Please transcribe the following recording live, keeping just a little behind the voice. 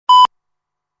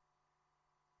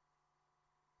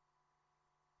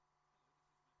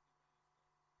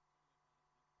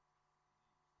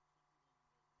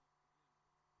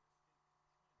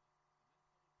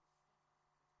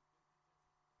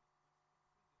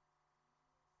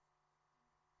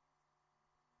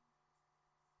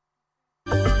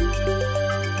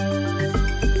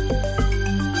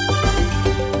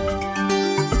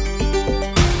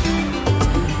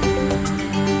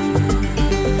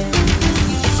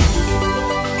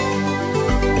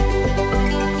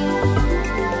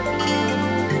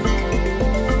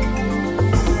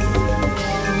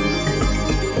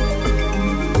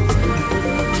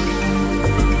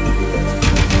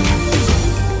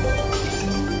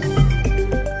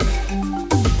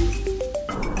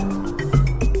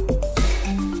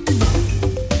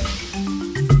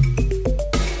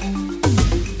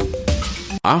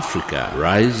Africa,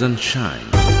 rise and shine.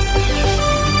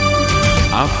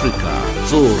 Africa,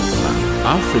 zorka.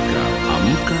 Africa,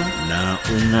 amka na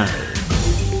ung'are.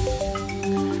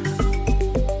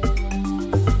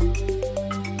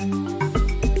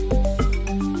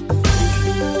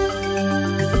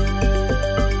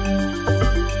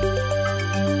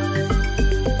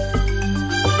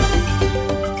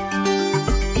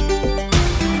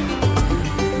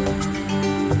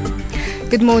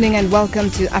 Good morning and welcome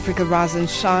to Africa Rise and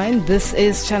Shine. This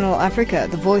is Channel Africa,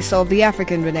 the voice of the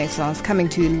African Renaissance, coming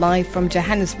to you live from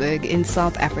Johannesburg in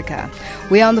South Africa.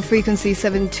 We are on the frequency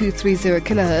 7230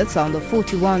 kHz on the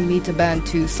 41 meter band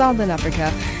to Southern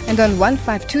Africa and on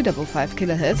 15255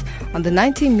 kHz on the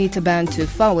 19 meter band to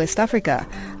Far West Africa.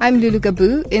 I'm Lulu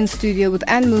Gabu in studio with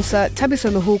Ann Musa,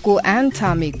 Tabiso Luhuku and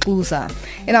Tami Kluza.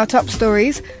 In our top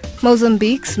stories,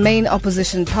 Mozambique's main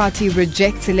opposition party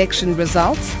rejects election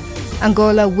results.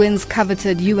 Angola wins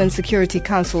coveted UN Security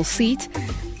Council seat.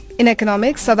 In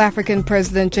economics, South African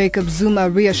President Jacob Zuma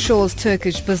reassures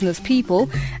Turkish business people.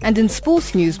 And in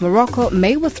sports news, Morocco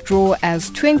may withdraw as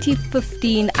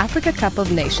 2015 Africa Cup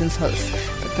of Nations host.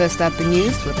 But first up, the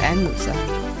news with Ann Musa.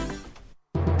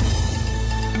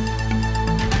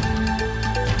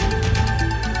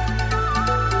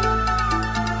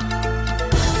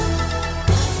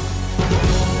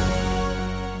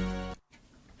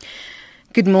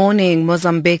 Good morning.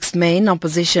 Mozambique's main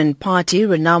opposition party,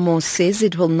 Renamo, says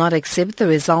it will not accept the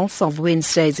results of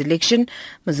Wednesday's election.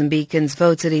 Mozambicans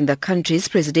voted in the country's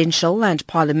presidential and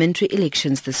parliamentary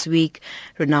elections this week.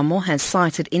 Renamo has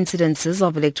cited incidences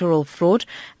of electoral fraud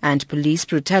and police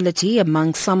brutality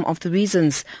among some of the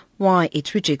reasons why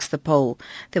it rejects the poll.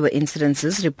 There were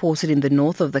incidences reported in the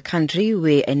north of the country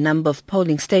where a number of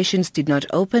polling stations did not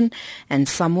open and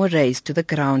some were razed to the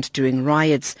ground during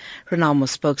riots. Renamo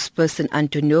spokesperson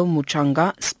Antonio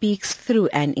Muchanga speaks through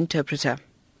an interpreter.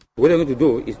 What I'm going to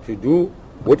do is to do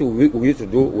what we used to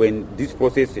do when this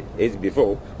process is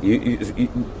before, you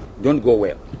don't go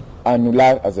well.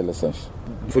 Anular as eleições.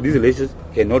 So these elections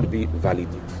cannot be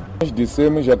validated.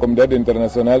 Dissemos à comunidade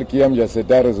internacional que íamos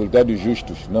aceitar resultados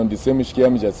justos, não dissemos que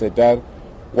íamos aceitar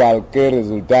qualquer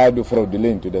resultado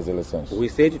fraudulento das eleições. We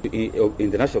said to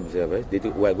international observers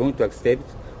that we are going to accept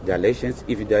the elections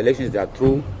if the elections are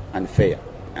true and fair.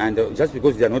 And just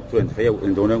because they are not true and fair,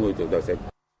 we don't going to accept.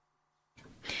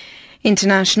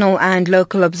 International and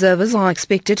local observers are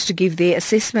expected to give their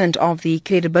assessment of the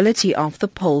credibility of the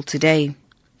poll today.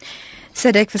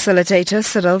 SADC facilitator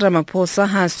Cyril Ramaphosa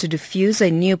has to diffuse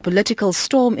a new political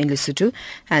storm in Lesotho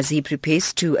as he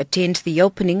prepares to attend the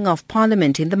opening of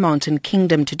Parliament in the Mountain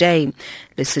Kingdom today.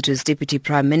 Lesotho's Deputy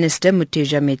Prime Minister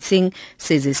Mutija Metsing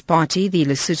says his party, the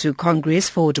Lesotho Congress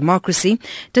for Democracy,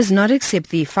 does not accept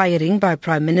the firing by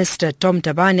Prime Minister Tom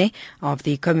Tabane of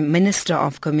the Minister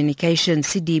of Communications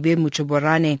Sidibe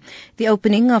Muchoborane. The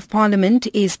opening of Parliament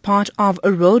is part of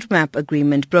a roadmap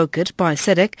agreement brokered by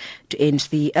SADC to end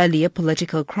the earlier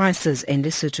political crisis in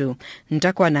Lesotho.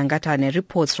 Ndakwa Nangatane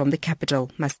reports from the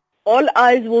capital. All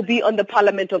eyes will be on the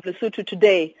Parliament of Lesotho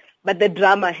today, but the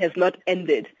drama has not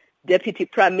ended. Deputy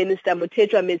Prime Minister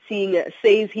Mutija Metsing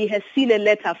says he has seen a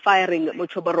letter firing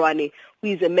Muchoborane, who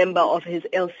is a member of his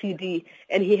LCD,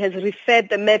 and he has referred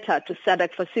the matter to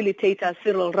SADC facilitator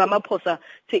Cyril Ramaphosa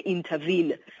to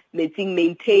intervene. Metsing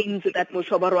maintains that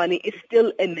Muchoborane is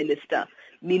still a minister.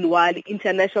 Meanwhile,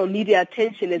 international media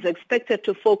attention is expected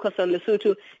to focus on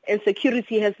Lesotho, and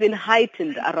security has been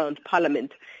heightened around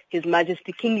Parliament. His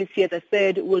Majesty King Lesia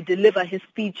III will deliver his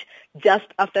speech just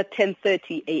after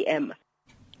 10:30 a.m.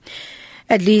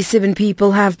 At least 7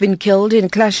 people have been killed in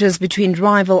clashes between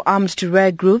rival armed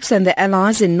Tuareg groups and their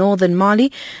allies in northern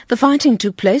Mali. The fighting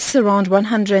took place around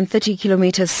 130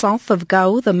 kilometers south of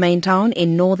Gao, the main town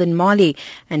in northern Mali,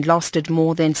 and lasted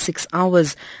more than 6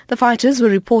 hours. The fighters were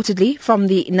reportedly from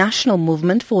the National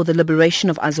Movement for the Liberation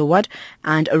of Azawad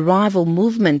and a rival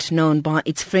movement known by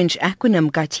its French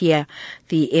acronym Gatier.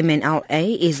 The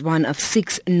MNLA is one of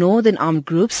 6 northern armed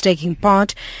groups taking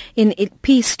part in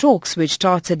peace talks which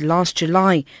started last July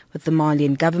with the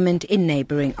Malian government in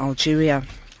neighboring Algeria.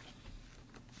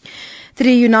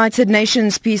 3 United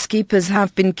Nations peacekeepers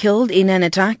have been killed in an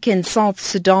attack in South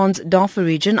Sudan's Darfur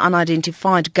region.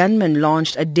 Unidentified gunmen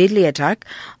launched a deadly attack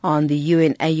on the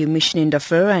UNAU mission in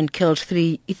Darfur and killed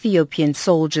 3 Ethiopian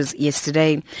soldiers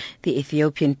yesterday. The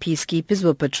Ethiopian peacekeepers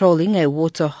were patrolling a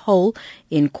water hole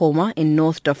in Koma in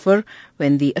North Darfur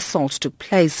when the assault took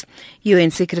place.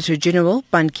 UN Secretary General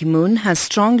Ban Ki-moon has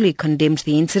strongly condemned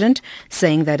the incident,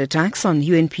 saying that attacks on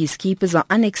UN peacekeepers are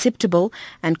unacceptable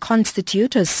and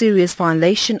constitute a serious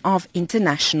violation of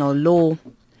international law.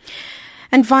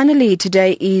 And finally,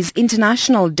 today is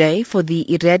International Day for the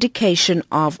Eradication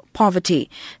of Poverty.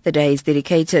 The day is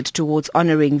dedicated towards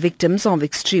honouring victims of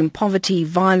extreme poverty,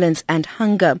 violence and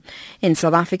hunger. In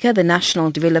South Africa, the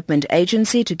National Development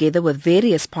Agency, together with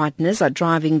various partners, are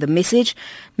driving the message,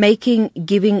 making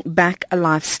giving back a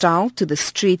lifestyle to the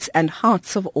streets and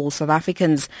hearts of all South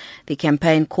Africans. The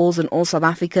campaign calls on all South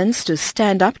Africans to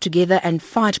stand up together and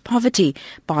fight poverty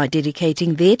by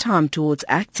dedicating their time towards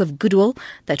acts of goodwill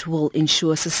that will ensure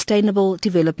sustainable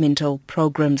developmental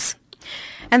programs.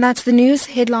 And that's the news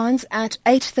headlines at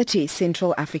 8:30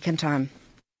 Central African Time.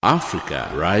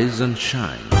 Africa, rise and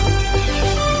shine.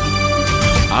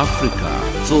 Africa,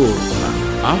 zorka.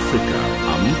 Africa,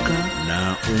 amka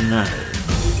na ung'are.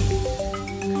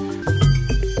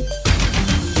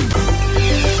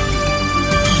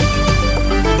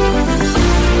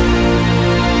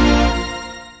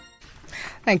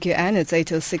 Thank you, Anne. It's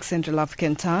 8:06 Central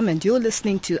African Time, and you're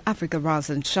listening to Africa Rise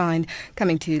and Shine,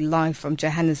 coming to you live from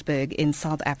Johannesburg in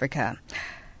South Africa.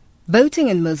 Voting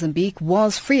in Mozambique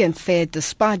was free and fair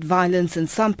despite violence in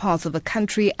some parts of the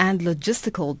country and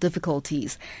logistical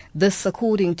difficulties. This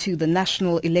according to the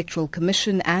National Electoral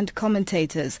Commission and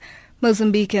commentators.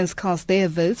 Mozambicans cast their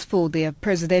votes for their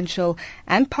presidential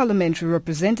and parliamentary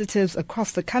representatives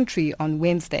across the country on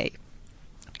Wednesday.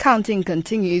 Counting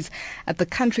continues at the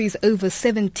country's over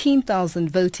 17,000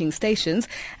 voting stations,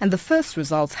 and the first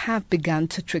results have begun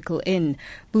to trickle in.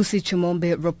 Busi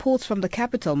Chimombe reports from the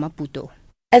capital, Maputo.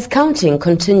 As counting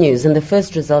continues and the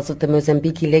first results of the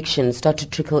Mozambique election start to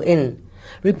trickle in,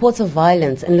 reports of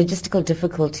violence and logistical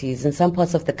difficulties in some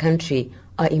parts of the country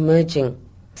are emerging.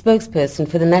 Spokesperson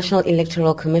for the National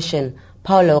Electoral Commission,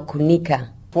 Paulo Kunika.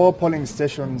 4 polling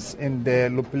stations in the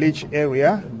Luplich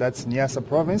area, that's Niassa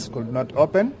province, could not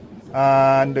open.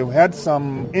 And we had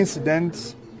some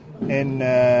incidents in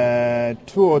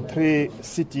 2 or 3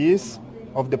 cities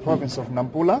of the province of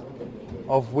Nampula,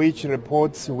 of which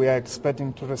reports we are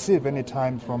expecting to receive any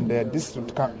time from the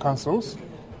district councils.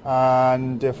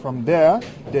 And from there,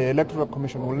 the Electoral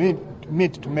Commission will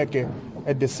need to make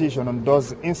a decision on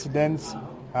those incidents,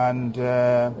 and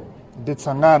the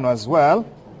Tsangano as well,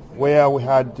 where we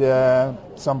had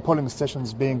some polling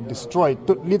stations being destroyed,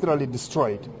 literally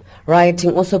destroyed.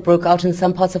 Rioting also broke out in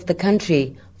some parts of the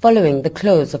country following the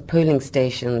close of polling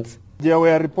stations. There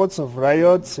were reports of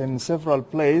riots in several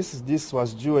places. This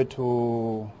was due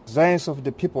to desires of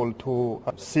the people to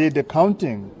see the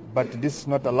counting, but this is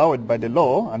not allowed by the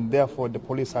law, and therefore the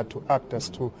police had to act as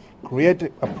to create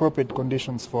appropriate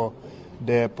conditions for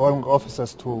the polling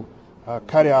officers to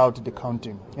carry out the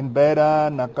counting. In Beira,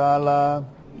 Nacala,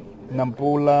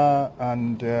 Nampula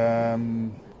and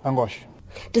Angosh.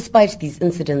 Despite these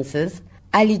incidences,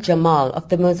 Ali Jamal of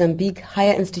the Mozambique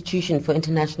Higher Institution for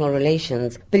International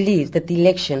Relations believes that the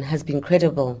election has been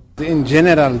credible. In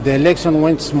general, the election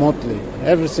went smoothly.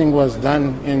 Everything was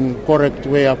done in correct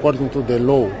way according to the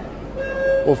law.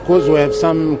 Of course, we have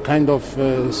some kind of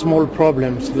small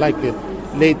problems like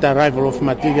late arrival of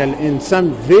material in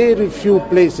some very few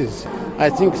places. I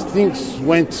think things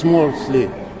went smoothly.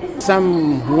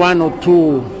 Some 1 or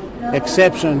 2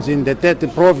 exceptions in the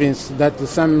Tete province that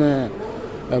some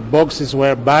boxes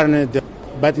were burned,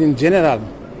 but in general,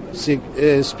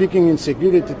 speaking in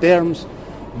security terms,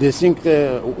 the thing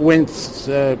went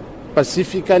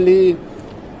pacifically,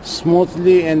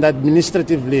 smoothly and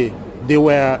administratively. They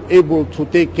were able to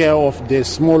take care of the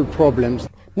small problems.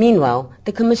 Meanwhile,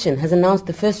 the Commission has announced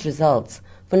the first results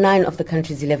for 9 of the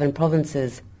country's 11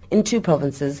 provinces. In 2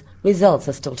 provinces, results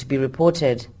are still to be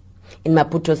reported. In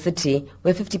Maputo City,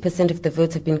 where 50% of the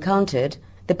votes have been counted,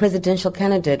 the presidential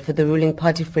candidate for the ruling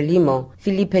party Frelimo,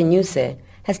 Filipe Nyusi,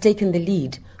 has taken the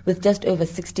lead with just over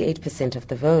 68% of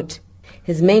the vote.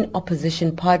 His main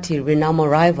opposition party, Renamo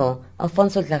rival,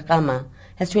 Alfonso Dhlakama,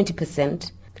 has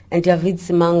 20%, and David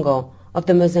Simango of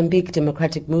the Mozambique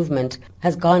Democratic Movement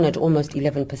has garnered almost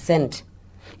 11%.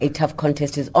 A tough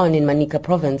contest is on in Manica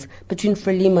province between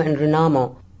Frelimo and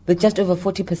Renamo, with just over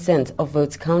 40% of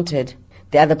votes counted.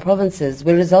 The other provinces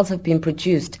where results have been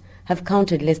produced have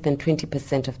counted less than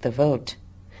 20% of the vote.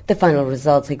 The final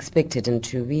results are expected in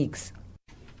 2 weeks.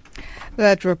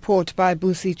 That report by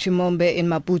Busi Chimombe in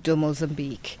Maputo,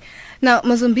 Mozambique. Now,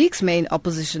 Mozambique's main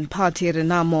opposition party,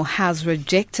 Renamo, has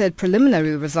rejected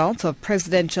preliminary results of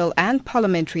presidential and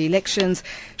parliamentary elections,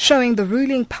 showing the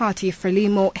ruling party,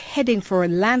 Frelimo, heading for a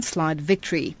landslide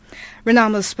victory.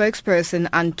 Renamo's spokesperson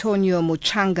Antonio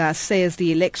Muchanga says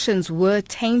the elections were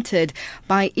tainted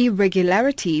by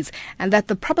irregularities and that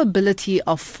the probability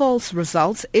of false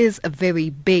results is very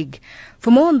big.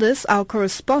 For more on this, our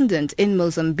correspondent in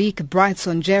Mozambique, Bright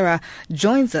Sonjera,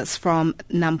 joins us from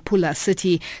Nampula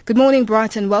City. Good morning,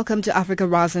 Bright, and welcome to Africa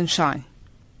Rise and Shine.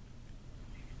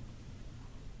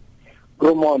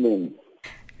 Good morning.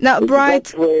 Now, Bright.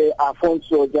 That's where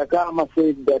Afonso Dhlakama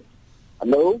said that.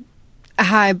 Hello?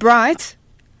 Hi, Bright.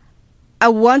 I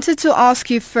wanted to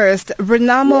ask you first,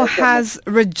 Renamo has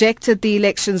rejected the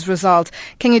elections result.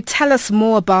 Can you tell us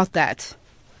more about that?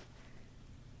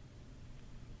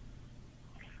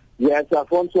 Yes,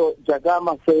 Afonso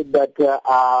Dhlakama said that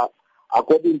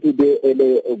according to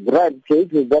the bribe case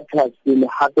that has been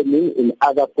happening in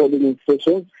other polling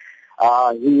stations,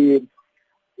 he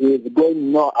is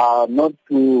going not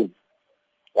to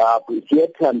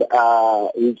yet, and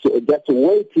is just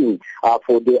waiting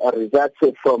for the results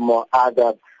from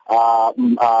other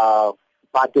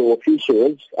party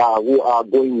officials who are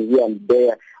going here and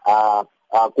there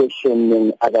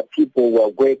questioning other people who are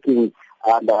working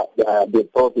under the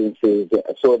provinces,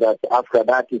 so that after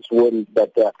that is when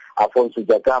that Afonso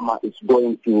Dhlakama is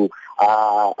going to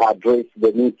address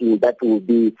the meeting. That will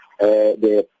be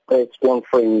the press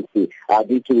conference. This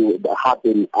will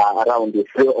happen around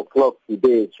 3 o'clock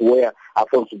today, where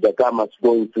Afonso Dhlakama is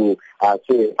going to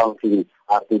say something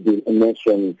to the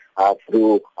nation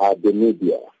through the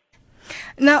media.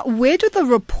 Now, where do the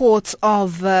reports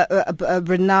of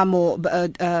Renamo,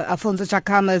 Afonso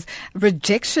Dhlakama's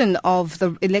rejection of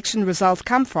the election results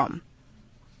come from?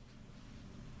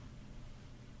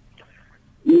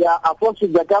 Yeah, Afonso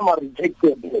Dhlakama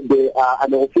rejected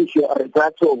an official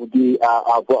result of the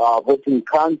voting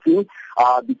counting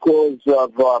because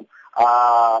of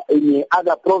in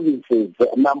other provinces,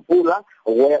 Nampula,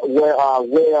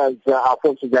 whereas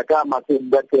Afonso Dhlakama said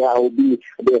that will be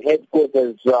the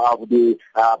headquarters of the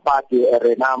party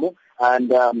Renamo,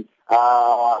 and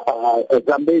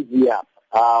Zambezia,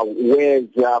 where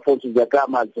Afonso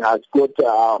Dhlakama has got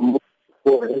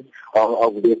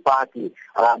of the party,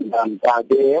 and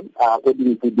there,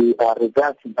 according to the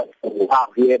results that we have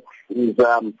here, is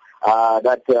that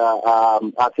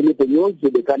Philippe News,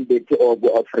 the candidate of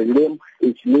Frelimo,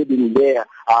 is leading there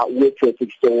with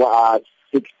 62%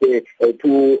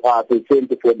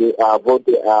 for the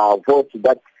vote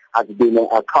that has been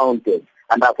counted,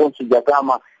 and Afonso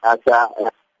Dhlakama has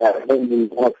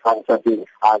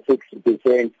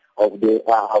 60% of the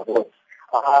votes,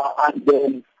 and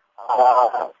then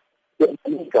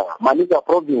Manica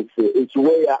province is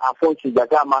where Afonso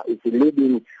Dhlakama is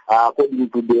leading according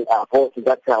to the votes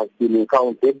that has been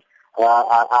counted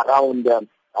around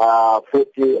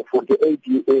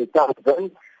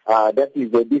 48,000. That is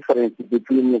the difference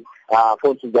between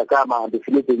Afonso Dhlakama and the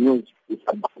Philippe News is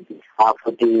about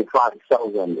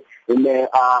 45,000. In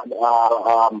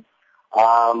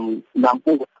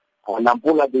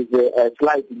Nampula, there's a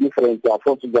slight difference,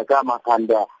 Afonso Dhlakama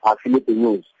and Philippe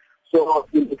News. So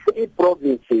in the 3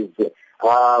 provinces,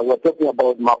 we're talking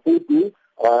about Maputo,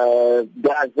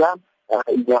 Gaza,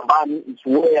 Nyambani, is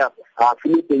where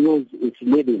Philippe News is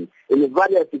leading. In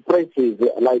various places,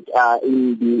 like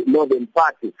in the northern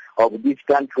part of this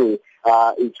country,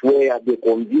 it's where the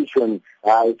confusion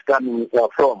is coming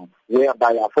from,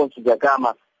 whereby Afonso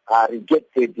Dhlakama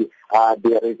rejected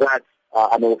the results,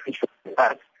 an official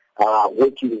results,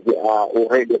 which is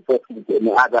already posted in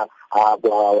other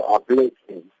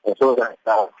places. So that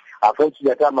Afonso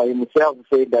Dhlakama himself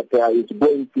said that he's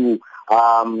going to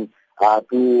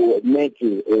make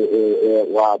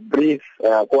a brief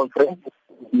conference,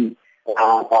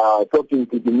 talking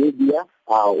to the media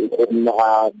on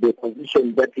the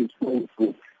position that is going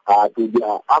to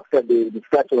after the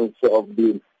discussions of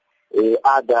the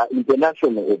other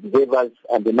international observers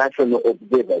and the national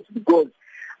observers, because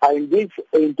in this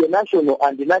international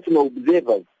and the national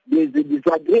observers, there is a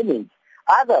disagreement.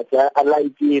 Others are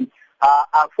like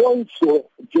Afonso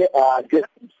James,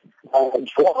 one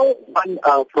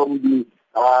from the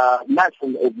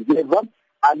national observer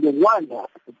and one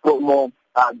from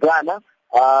Ghana.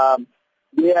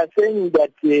 They are saying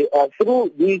that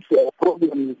through these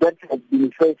problems that have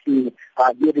been facing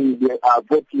during the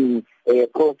voting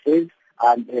process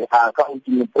and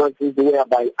counting process,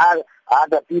 whereby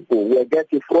other people were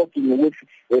just floating with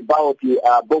about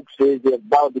boxes,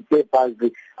 about the papers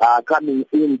coming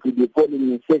into the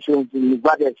polling stations in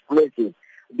various places.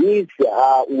 This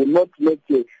will not make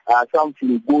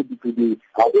something good to the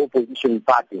opposition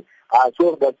party.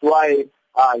 So that's why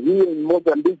here in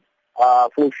Mozambique,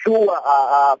 for sure,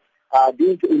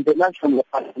 these international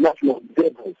and national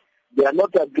observers, they are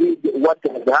not agreed what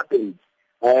has happened.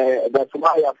 That's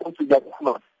why Afonso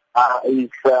Dhlakama is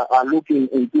looking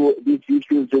into these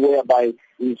issues, whereby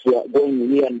he's going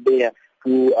here and there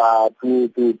to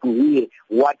hear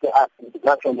what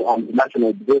international and national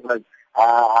observers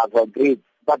have agreed.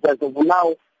 But as of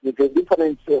now, there's a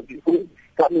difference between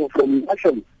coming from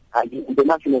national and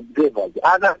international observers.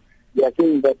 Others, they are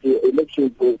saying that the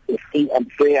elections were free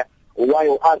and fair,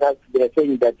 while others, they are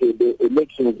saying that the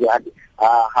elections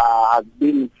have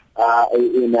been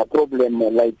in a problem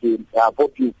like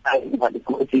voting time and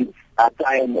voting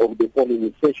time of the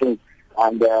polling stations,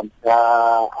 and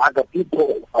other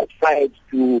people have tried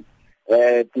to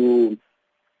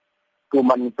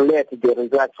manipulate the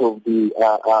results of the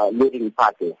leading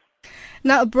party.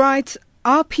 Now, Bright,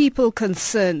 are people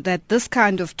concerned that this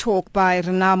kind of talk by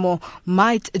Renamo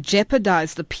might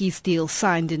jeopardize the peace deal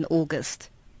signed in August?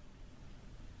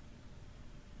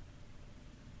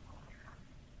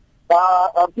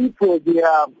 People, there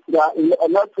are a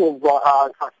lot of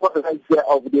supporters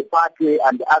of the party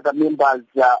and other members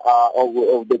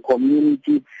of the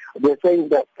community. They're saying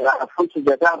that Afonso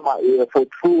Dhlakama, for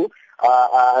true,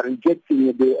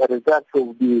 rejecting the results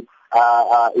of the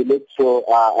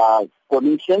electoral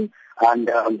commission, and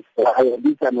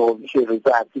this an official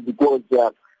result, because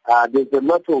there's a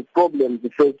lot of problems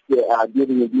faced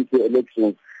during these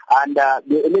elections, and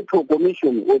the electoral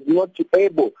commission was not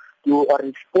able to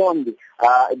respond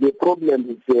the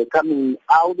problems coming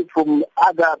out from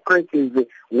other places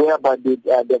whereby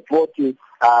the voting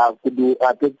could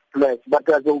take place. But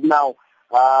as of now,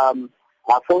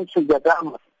 Afonso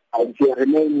Dhlakama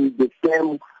remains the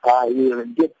same. He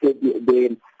rejected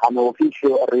the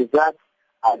unofficial result,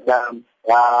 and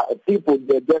people,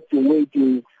 they're just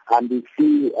waiting and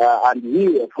see and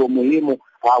hear from him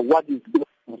what is going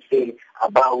to say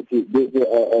about this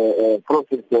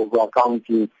process of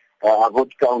counting.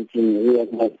 Vote counting here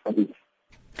in Mozambique.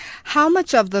 How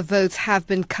much of the votes have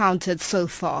been counted so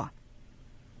far?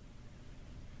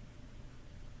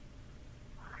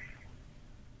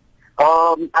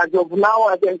 As of now,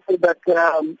 I can say that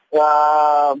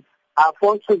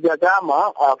Afonso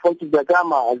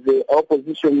Dhlakama, as the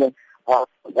opposition,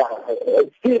 is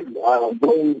still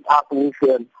going up with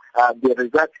the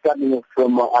results coming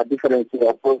from different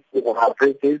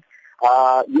places.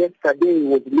 Yesterday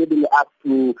was leading up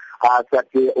to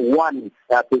 31%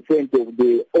 of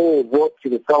the all votes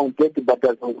counted, but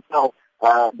as of now,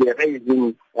 the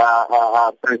raising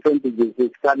percentages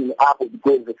is coming up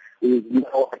because it is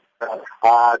now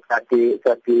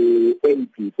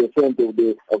 80% of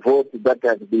the votes that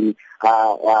has been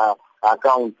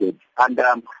counted. And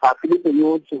Filipe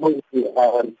Nyusi, who is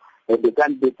the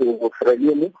candidate of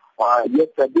Frelimo,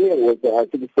 yesterday was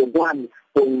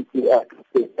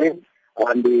 61.2%.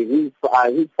 And his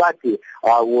party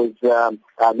was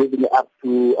leading up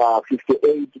to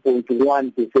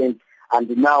 58.1%,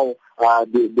 and now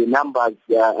the numbers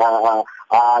are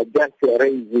just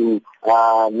raising.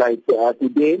 Like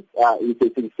today, it's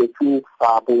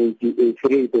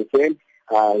 62.3%.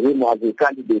 Him as a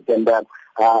candidate, and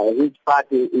his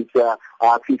party is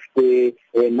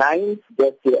 59,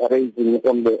 just raising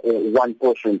only one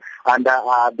portion. And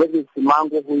David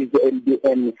Mango, who is the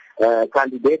LDN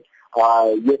candidate,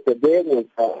 yesterday was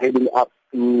heading up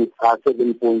to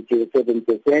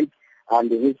 7.7%,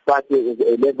 and his party is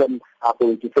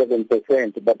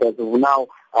 11.7%. But as of now,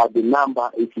 the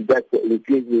number is just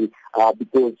increasing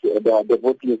because the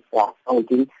voting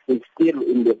counting is still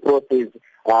in the process,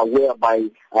 whereby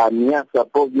Niassa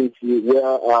province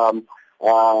were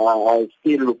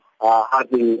still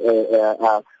having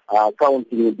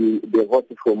counting the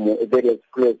votes from various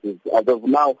places. As of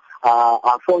now,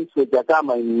 Afonso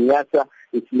Dhlakama in Niassa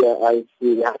is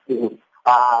having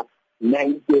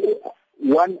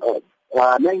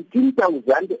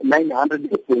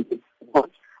 19,920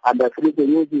 votes, and the Filipe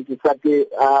Nyusi is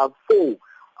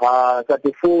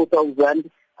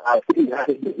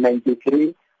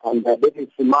 34,393, and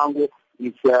David Simango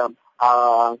is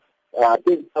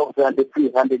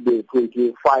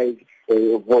 10,325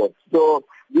 votes. So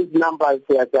these numbers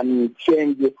can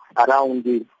change around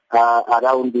the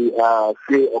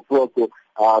 3 o'clock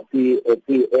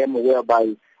p.m.,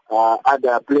 whereby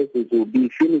other places will be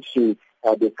finishing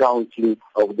the counting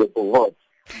of the votes.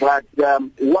 But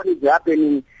what is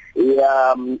happening?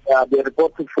 The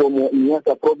report from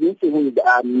Niassa province, who is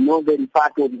a northern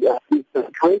part of the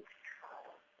country,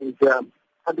 is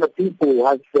other people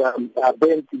has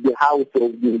burnt the house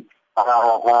of the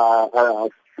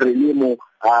Frelimo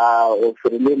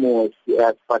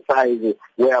Spataiz,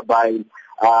 whereby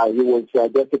he was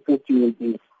just putting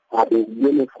the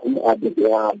uniform,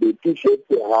 the T-shirt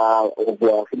of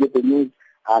Filipe Nyusi,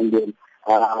 and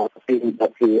saying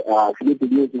that Philippe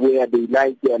News, where they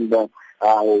like and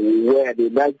where they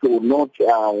like or not,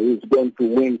 is going to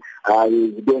win,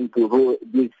 is going to rule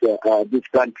this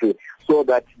country, so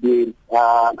that the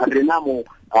Renamo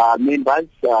members,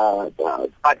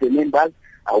 party members,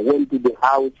 went to the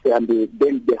house and they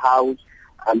burned the house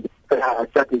and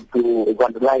started to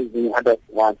vandalizing other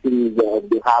things of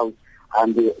the house,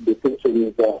 and the patient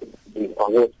is the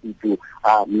hospital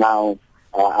now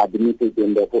admitted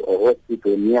in the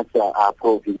hospital in Niassa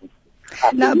province.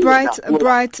 Now, Bright,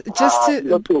 just to...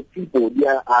 lots of people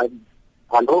there are...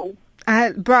 Hello?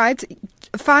 Bright,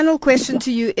 final question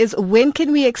to you is, when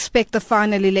can we expect the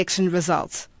final election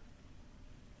results?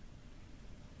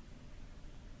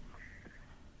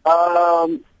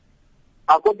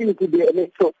 According to the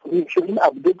Electoral Commission,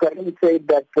 Abdul Karim said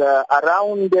that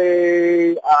around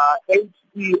 8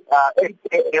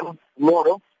 a.m.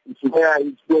 tomorrow is where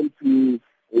it's going to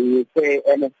say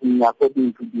anything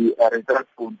according to the results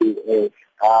of the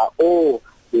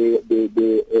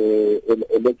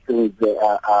elections,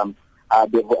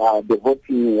 the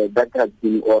voting that has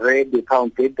been already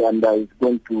counted, and is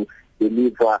going to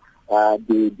deliver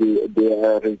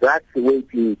the results,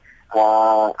 waiting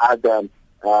other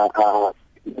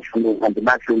national and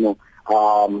national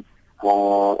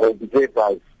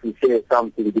observers to say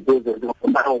something, because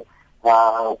now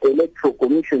Electoral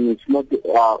Commission is not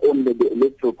only the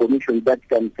Electoral Commission that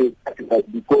can say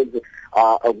that, because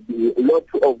of the lot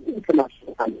of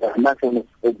international and national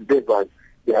observers.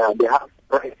 They have to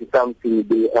write something,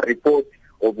 the report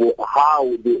of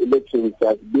how the elections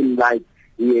have been like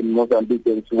here in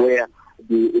Mozambique, where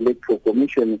the Electoral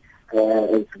Commission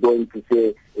is going to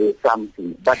say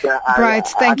something. But right,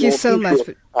 thank you so much.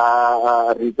 Results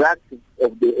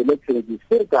of the elections is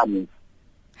still coming.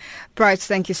 Bright,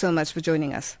 thank you so much for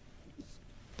joining us.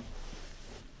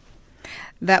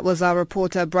 That was our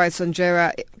reporter Bright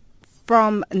Sonjera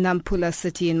from Nampula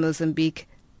City in Mozambique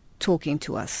talking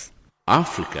to us.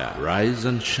 Africa, rise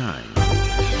and shine.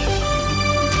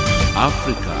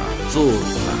 Africa,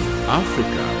 zorka.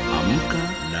 Africa, amka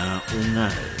na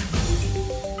ung'are.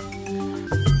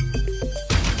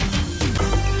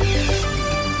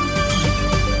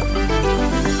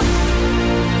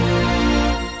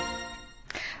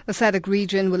 The SADC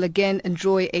region will again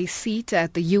enjoy a seat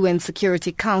at the UN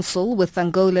Security Council, with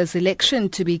Angola's election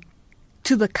to the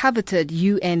coveted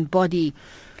UN body.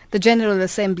 The General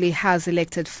Assembly has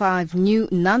elected 5 new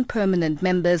non-permanent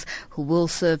members who will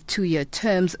serve 2-year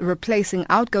terms, replacing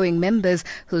outgoing members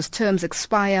whose terms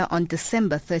expire on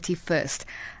December 31st.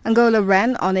 Angola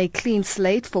ran on a clean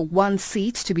slate for 1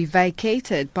 seat to be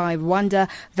vacated by Rwanda,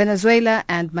 Venezuela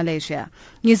and Malaysia.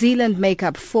 New Zealand make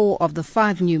up 4 of the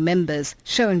 5 new members.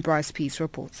 Sharon Bryce Peace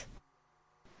reports.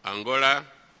 Angola,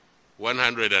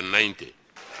 190.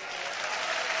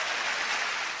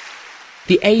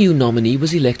 The AU nominee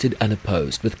was elected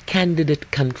unopposed, with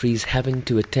candidate countries having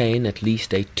to attain at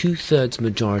least a 2/3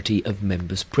 majority of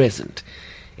members present.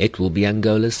 It will be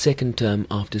Angola's second term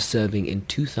after serving in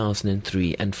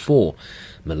 2003 and 2004.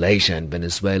 Malaysia and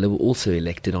Venezuela were also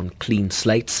elected on clean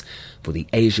slates for the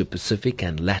Asia-Pacific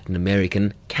and Latin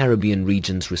American, Caribbean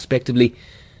regions respectively.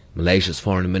 Malaysia's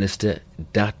Foreign Minister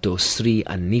Dato Sri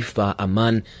Anifah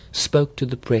Aman spoke to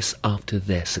the press after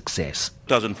their success.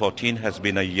 2014 has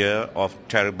been a year of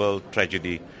terrible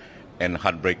tragedy and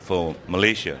heartbreak for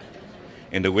Malaysia.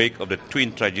 In the wake of the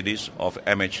twin tragedies of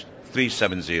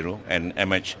MH370 and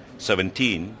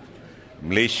MH17,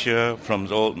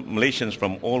 Malaysians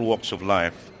from all walks of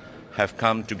life have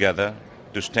come together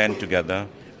to stand together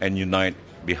and unite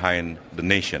behind the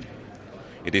nation.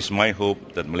 It is my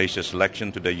hope that Malaysia's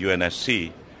selection to the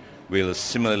UNSC will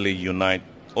similarly unite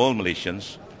all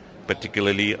Malaysians,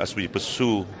 particularly as we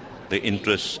pursue the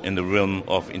interests in the realm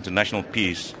of international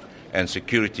peace and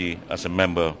security as a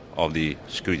member of the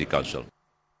Security Council.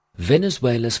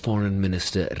 Venezuela's Foreign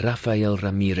Minister Rafael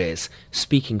Ramirez,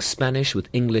 speaking Spanish with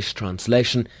English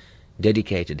translation,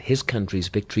 dedicated his country's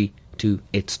victory to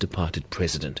its departed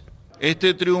president.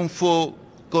 Este triunfo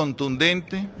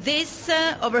contundente. This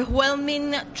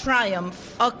overwhelming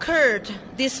triumph occurred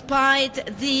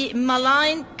despite the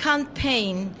malign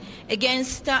campaign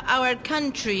against our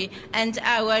country and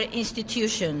our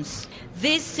institutions.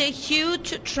 This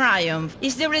huge triumph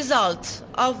is the result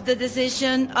of the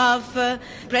decision of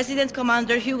President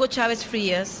Commander Hugo Chavez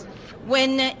Frias,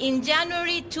 when in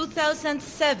January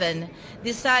 2007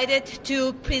 decided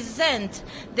to present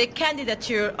the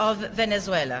candidature of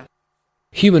Venezuela.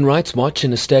 Human Rights Watch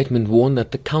in a statement warned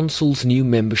that the Council's new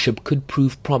membership could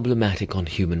prove problematic on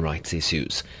human rights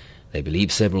issues. They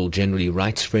believe several generally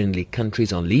rights-friendly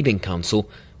countries are leaving Council,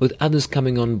 with others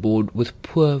coming on board with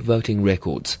poor voting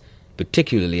records,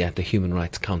 particularly at the Human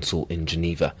Rights Council in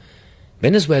Geneva.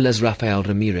 Venezuela's Rafael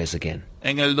Ramirez again.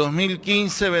 En el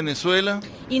 2015, Venezuela.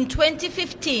 In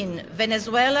 2015,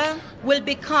 Venezuela will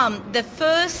become the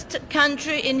first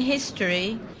country in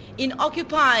history in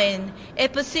occupying a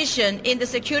position in the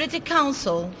Security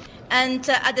Council and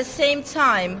at the same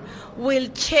time will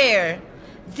chair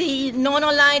the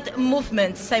non-aligned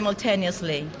movement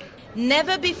simultaneously.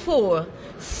 Never before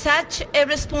such a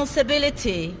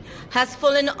responsibility has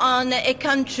fallen on a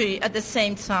country at the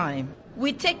same time.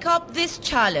 We take up this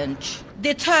challenge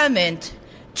determined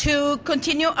to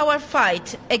continue our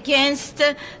fight against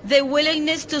the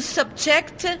willingness to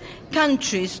subject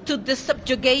countries to the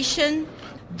subjugation,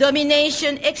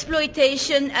 domination,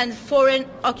 exploitation and foreign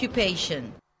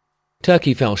occupation.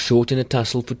 Turkey fell short in a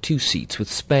tussle for 2 seats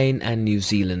with Spain and New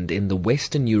Zealand in the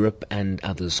Western Europe and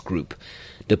Others group.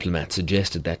 Diplomats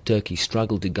suggested that Turkey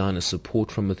struggled to garner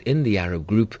support from within the Arab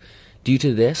group due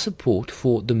to their support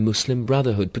for the Muslim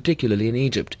Brotherhood, particularly in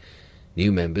Egypt.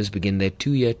 New members begin their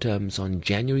 2-year terms on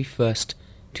January 1st,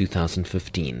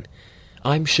 2015.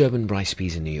 I'm Sherman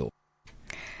Bryce-Pease in New York.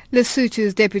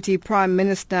 Lesotho's Deputy Prime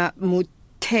Minister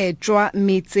Mutedwa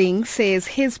Metsing says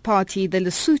his party, the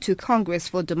Lesotho Congress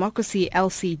for Democracy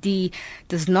LCD,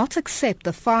 does not accept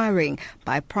the firing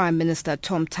by Prime Minister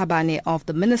Tom Thabane of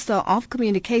the Minister of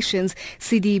Communications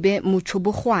Sidibe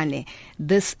Muchobokwane.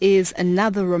 This is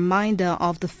another reminder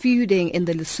of the feuding in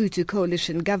the Lesotho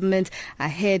coalition government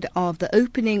ahead of the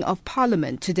opening of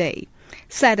Parliament today.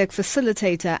 SADC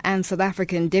facilitator and South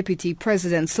African Deputy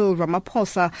President Cyril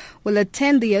Ramaphosa will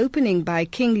attend the opening by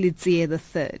King Letsiye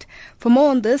III. For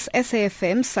more on this,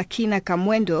 SAFM's Sakina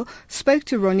Kamwendo spoke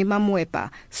to Ronnie Mamwepa,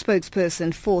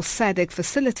 spokesperson for SADC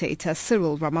facilitator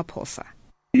Cyril Ramaphosa.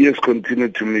 He has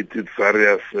continued to meet with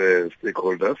various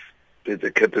stakeholders. There's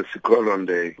a courtesy call on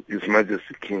His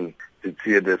Majesty King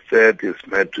Letsiye III. He's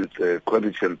met with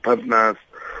coalition partners.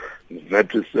 He's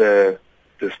met with the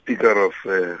Speaker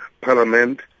of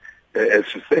Parliament. As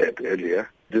you said earlier,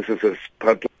 this is a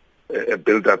part of a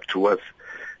build-up towards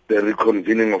the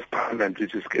reconvening of Parliament,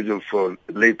 which is scheduled for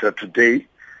later today.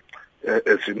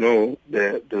 As you know,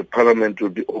 the Parliament will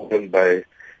be opened by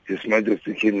His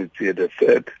Majesty King Letsiye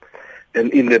III.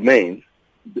 And in the main,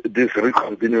 this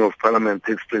reconvening of Parliament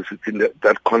takes place within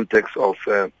that context of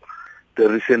the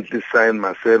recently signed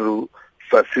Maseru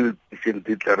Facilitation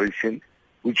Declaration,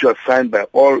 which was signed by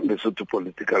all Lesotho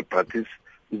political parties.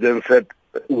 He then said,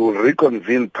 we will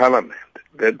reconvene Parliament,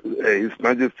 that His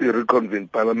Majesty reconvene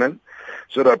Parliament,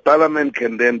 so that Parliament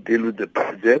can then deal with the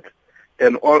budget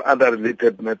and all other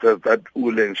related matters that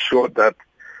will ensure that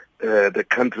the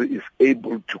country is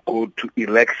able to go to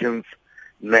elections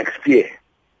next year.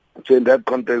 So in that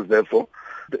context, therefore,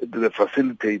 the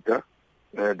facilitator,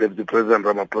 Deputy President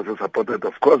Ramaphosa, supported,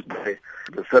 of course, by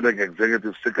the SADC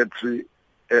Executive Secretary,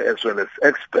 as well as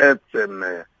experts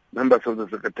and members of the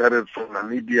Secretariat from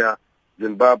Namibia,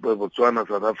 Zimbabwe, Botswana,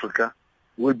 South Africa,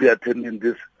 will be attending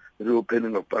this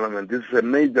reopening of Parliament. This is a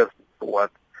major step forward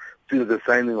since the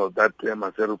signing of that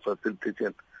Maseru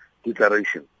Facilitation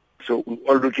Declaration. So we're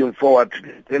all looking forward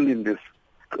to attending this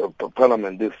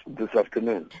Parliament this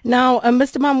afternoon. Now,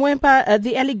 Mr. Mamwepa,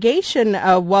 the allegation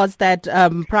was that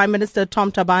Prime Minister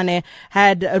Tom Thabane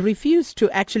had refused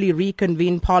to actually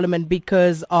reconvene Parliament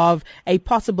because of a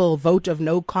possible vote of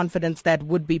no confidence that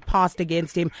would be passed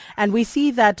against him. And we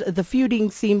see that the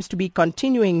feuding seems to be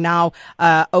continuing now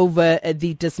over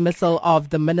the dismissal of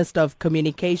the Minister of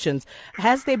Communications.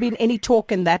 Has there been any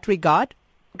talk in that regard?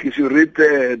 If you read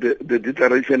the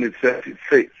declaration itself, it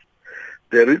says,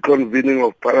 the reconvening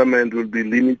of Parliament will be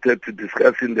limited to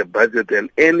discussing the budget and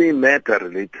any matter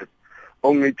related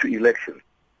only to elections.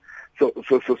 So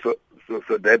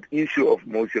that issue of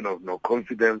motion of no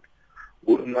confidence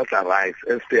will not arise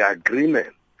as the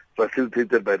agreement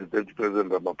facilitated by the Deputy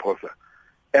President Ramaphosa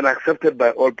and accepted by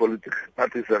all political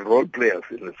parties and role players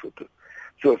in Lesotho.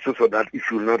 So that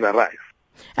issue will not arise.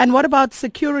 And what about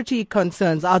security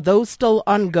concerns? Are those still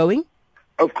ongoing?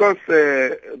 Of course,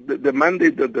 the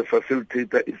mandate of the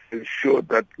facilitator is to ensure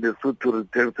that Lesotho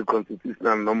returns to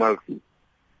constitutional normalcy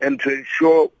and to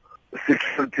ensure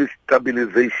security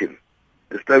stabilization,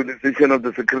 the stabilization of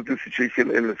the security situation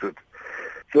in Lesotho.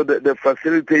 So the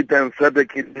facilitator and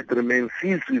SADC remain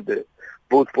seized with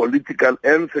both political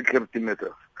and security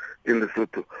matters in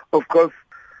Lesotho. Of course,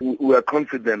 we are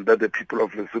confident that the people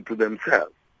of Lesotho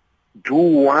themselves do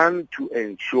want to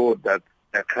ensure that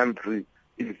the country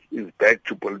is back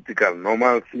to political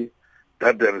normalcy,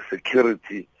 that there is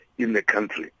security in the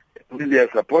country. With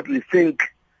their support, we think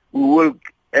we will,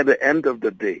 at the end of the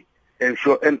day,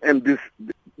 ensure, and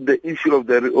the issue of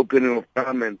the reopening of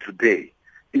Parliament today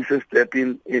is a step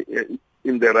in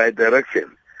in the right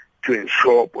direction to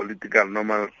ensure political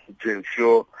normalcy, to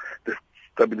ensure the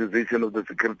stabilization of the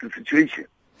security situation.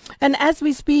 And as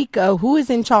we speak, who is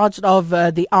in charge of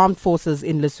the armed forces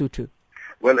in Lesotho?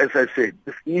 Well, as I said,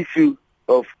 this issue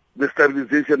of the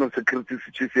stabilization of security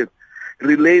situation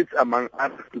relates, among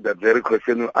others, to that very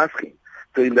question you're asking.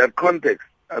 So in that context,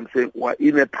 I'm saying we're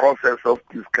in a process of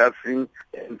discussing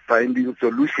and finding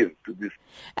solutions to this.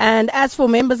 And as for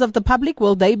members of the public,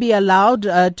 will they be allowed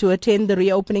to attend the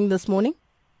reopening this morning?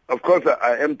 Of course,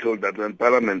 I am told that when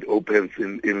Parliament opens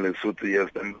in Lesotho, yes,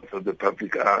 members of the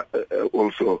public are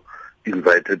also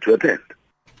invited to attend.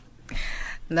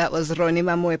 That was Ronnie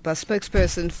Mamwepa,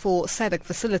 spokesperson for SADC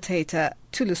facilitator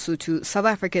to Lesotho, South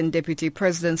African Deputy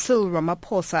President Cyril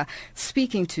Ramaphosa,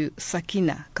 speaking to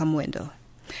Sakina Kamwendo.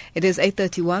 It is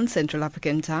 8:31 Central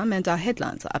African Time, and our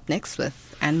headlines are up next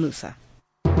with Ann Musa.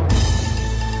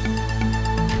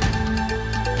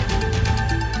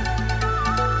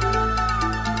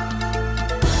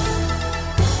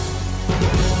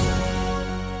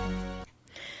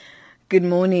 Good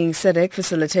morning. SADC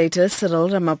facilitator Cyril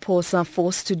Ramaphosa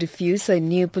forced to defuse a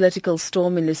new political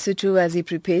storm in Lesotho as he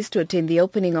prepares to attend the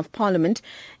opening of Parliament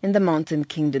in the Mountain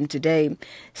Kingdom today.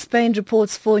 Spain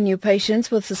reports 4 new patients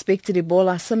with suspected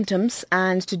Ebola symptoms,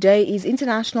 and today is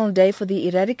International Day for the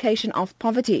Eradication of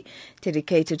Poverty,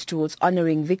 dedicated towards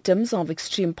honouring victims of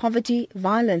extreme poverty,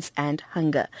 violence and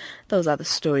hunger. Those are the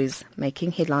stories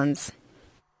making headlines.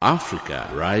 Africa,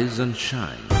 rise and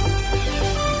shine.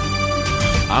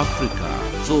 Afrika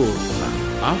Zorka,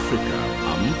 Afrika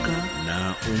amka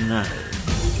na ung'are.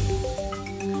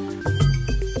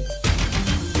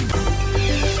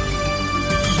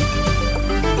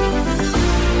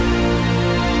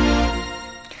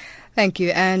 Thank you,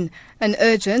 Anne. An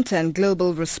urgent and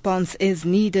global response is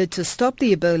needed to stop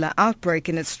the Ebola outbreak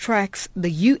in its tracks,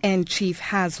 the UN chief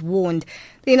has warned.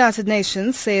 The United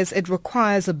Nations says it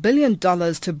requires $1 billion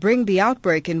to bring the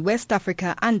outbreak in West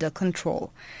Africa under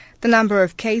control. The number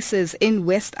of cases in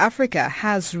West Africa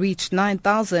has reached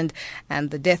 9,000, and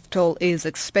the death toll is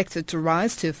expected to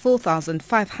rise to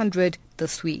 4,500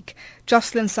 this week.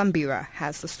 Jocelyn Sambira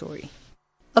has the story.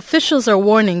 Officials are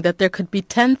warning that there could be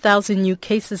 10,000 new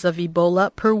cases of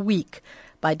Ebola per week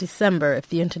by December if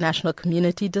the international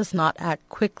community does not act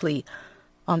quickly.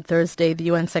 On Thursday, the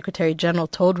UN Secretary General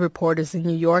told reporters in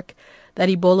New York that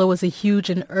Ebola was a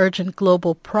huge and urgent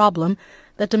global problem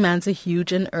that demands a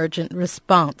huge and urgent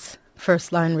response.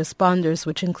 First-line responders,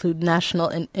 which include national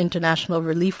and international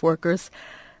relief workers,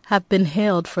 have been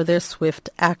hailed for their swift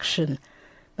action.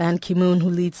 Ban Ki-moon, who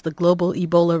leads the Global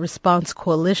Ebola Response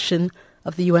Coalition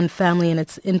of the UN family and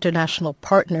its international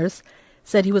partners,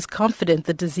 said he was confident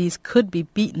the disease could be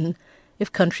beaten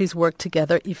if countries work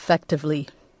together effectively.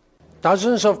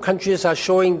 Dozens of countries are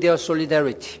showing their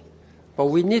solidarity, but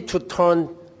we need to turn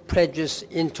pledges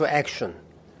into action.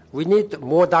 We need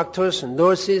more doctors,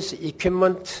 nurses,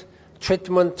 equipment,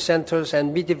 treatment centers,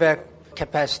 and medevac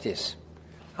capacities.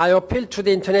 I appeal to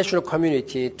the international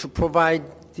community to provide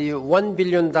the $1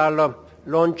 billion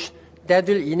launch that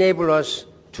will enable us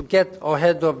to get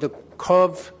ahead of the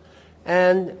curve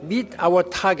and meet our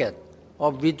target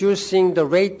of reducing the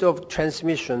rate of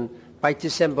transmission by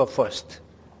December 1st.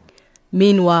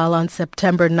 Meanwhile, on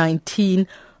September 19,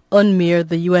 UNMIR,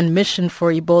 the UN Mission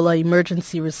for Ebola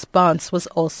Emergency Response, was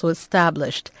also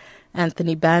established.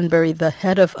 Anthony Banbury, the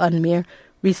head of UNMIR,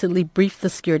 recently briefed the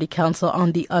Security Council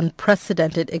on the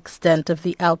unprecedented extent of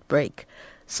the outbreak.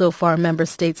 So far, member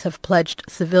states have pledged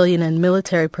civilian and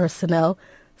military personnel,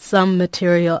 some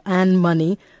material and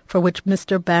money, for which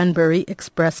Mr. Banbury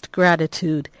expressed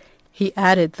gratitude. He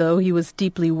added, though, he was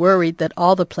deeply worried that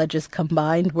all the pledges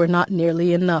combined were not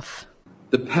nearly enough.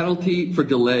 The penalty for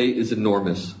delay is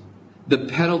enormous. The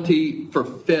penalty for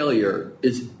failure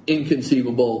is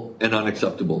inconceivable and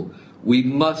unacceptable. We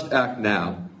must act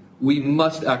now. We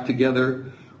must act together.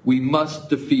 We must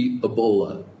defeat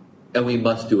Ebola, and we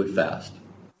must do it fast.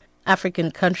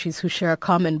 African countries who share a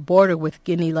common border with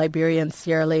Guinea, Liberia, and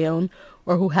Sierra Leone,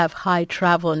 or who have high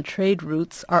travel and trade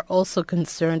routes, are also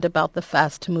concerned about the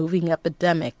fast-moving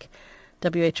epidemic.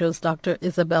 WHO's Dr.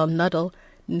 Isabel Nuttall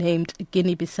named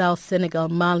Guinea-Bissau, Senegal,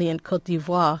 Mali, and Cote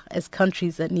d'Ivoire as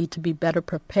countries that need to be better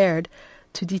prepared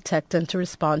to detect and to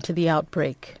respond to the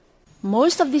outbreak.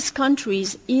 Most of these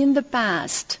countries in the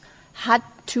past had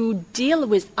to deal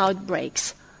with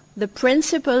outbreaks. The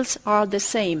principles are the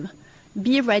same.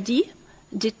 Be ready,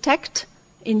 detect,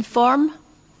 inform,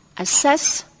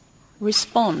 assess,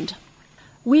 respond.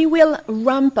 We will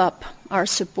ramp up our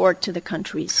support to the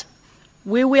countries.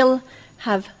 We will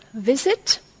have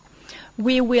visit.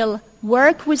 We will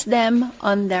work with them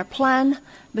on their plan,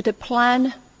 but a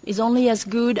plan is only as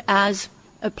good as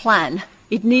a plan.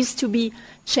 It needs to be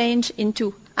changed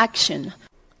into action.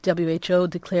 WHO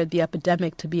declared the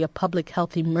epidemic to be a public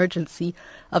health emergency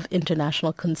of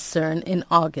international concern in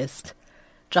August.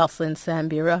 Jocelyn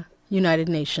Sambira, United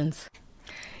Nations.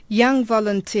 Young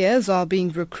volunteers are being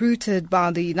recruited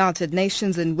by the United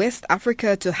Nations in West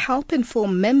Africa to help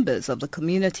inform members of the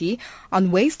community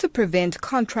on ways to prevent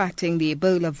contracting the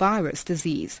Ebola virus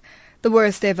disease. The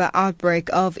worst ever outbreak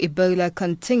of Ebola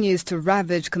continues to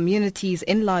ravage communities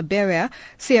in Liberia,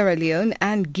 Sierra Leone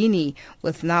and Guinea,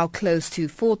 with now close to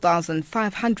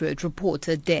 4,500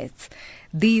 reported deaths.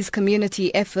 These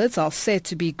community efforts are said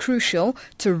to be crucial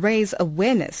to raise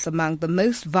awareness among the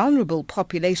most vulnerable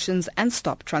populations and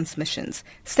stop transmissions.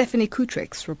 Stephanie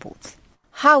Kutrix reports.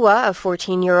 Hawa, a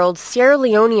 14-year-old Sierra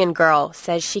Leonean girl,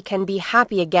 says she can be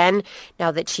happy again now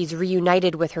that she's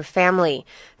reunited with her family.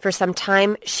 For some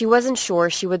time, she wasn't sure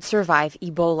she would survive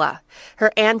Ebola.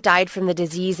 Her aunt died from the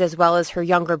disease as well as her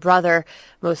younger brother.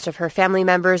 Most of her family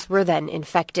members were then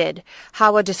infected.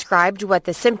 Hawa described what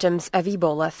the symptoms of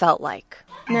Ebola felt like.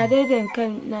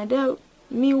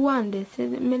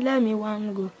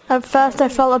 At first I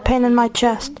felt a pain in my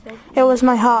chest. It was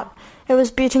my heart. It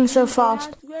was beating so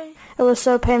fast. It was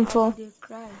so painful.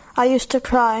 I used to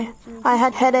cry. I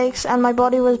had headaches and my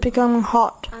body was becoming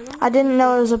hot. I didn't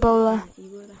know it was Ebola.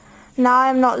 Now I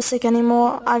am not sick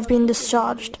anymore. I've been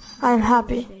discharged. I am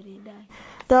happy.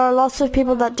 There are lots of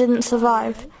people that didn't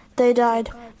survive. They died,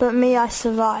 but me, I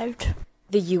survived.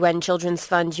 The UN Children's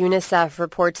Fund UNICEF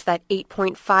reports that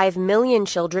 8.5 million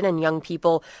children and young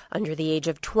people under the age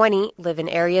of 20 live in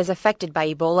areas affected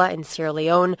by Ebola in Sierra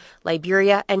Leone,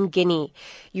 Liberia, and Guinea.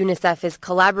 UNICEF is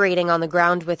collaborating on the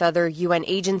ground with other UN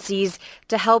agencies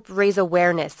to help raise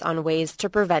awareness on ways to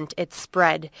prevent its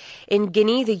spread. In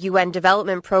Guinea, the UN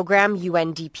Development Program,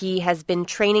 UNDP, has been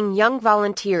training young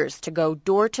volunteers to go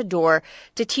door to door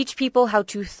to teach people how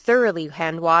to thoroughly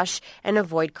hand wash and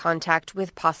avoid contact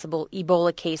with possible Ebola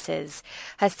cases.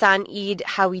 Hassan Eid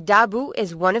Hawidabu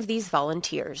is one of these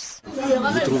volunteers.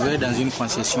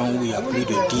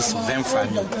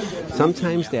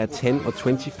 Sometimes there are 10 or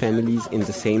 20 families in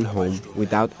the same home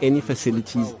without any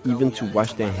facilities even to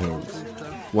wash their hands.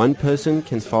 One person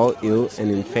can fall ill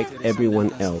and infect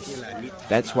everyone else.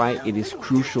 That's why it is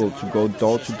crucial to go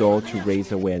door to door to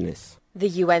raise awareness. The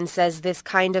UN says this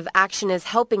kind of action is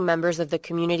helping members of the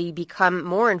community become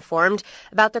more informed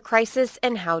about the crisis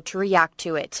and how to react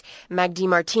to it. Magdi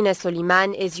Martinez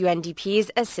Soliman is UNDP's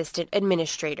assistant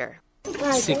administrator.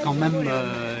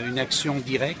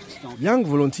 Young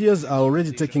volunteers are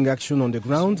already taking action on the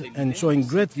ground and showing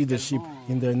great leadership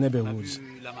in their neighborhoods.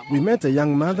 We met a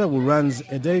young mother who runs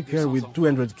a daycare with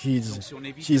 200 kids.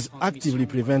 She is actively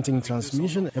preventing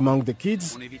transmission among the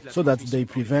kids so that they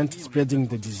prevent spreading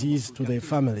the disease to their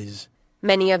families.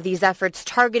 Many of these efforts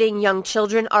targeting young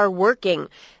children are working.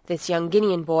 This young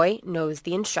Guinean boy knows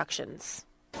the instructions.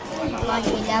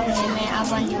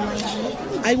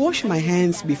 I wash my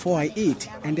hands before I eat,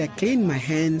 and I clean my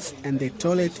hands and the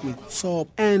toilet with soap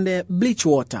and bleach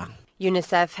water.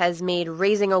 UNICEF has made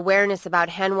raising awareness about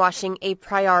hand washing a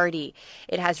priority.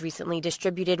 It has recently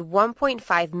distributed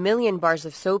 1.5 million bars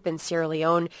of soap in Sierra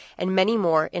Leone and many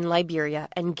more in Liberia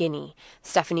and Guinea.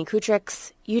 Stephanie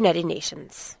Kutrix, United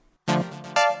Nations.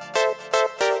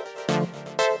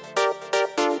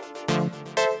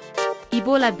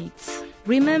 Ebola Beats.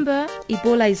 Remember,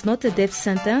 Ebola is not a death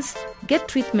sentence. Get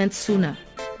treatment sooner.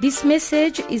 This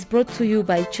message is brought to you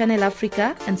by Channel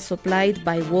Africa and supplied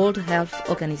by World Health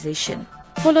Organization.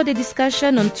 Follow the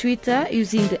discussion on Twitter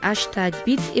using the hashtag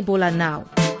 #BeatEbolaNow.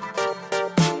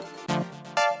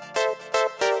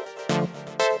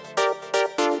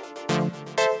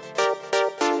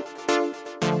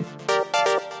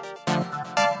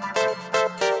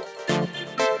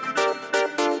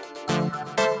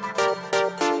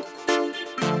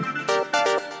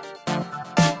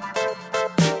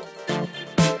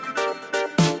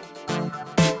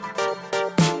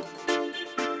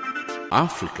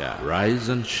 Africa, rise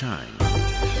and shine.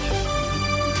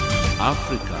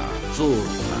 Africa,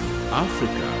 zorka.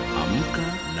 Africa, amka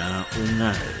na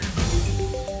ung'are.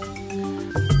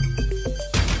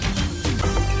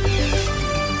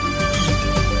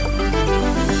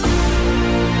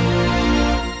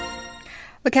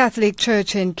 The Catholic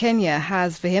Church in Kenya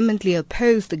has vehemently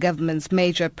opposed the government's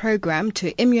major program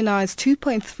to immunize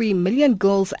 2.3 million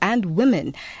girls and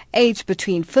women aged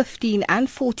between 15 and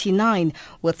 49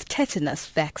 with tetanus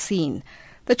vaccine.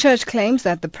 The church claims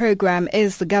that the program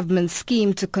is the government's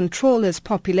scheme to control its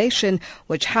population,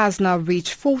 which has now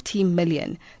reached 40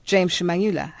 million. James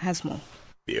Shimanyula has more.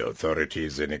 The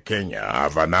authorities in Kenya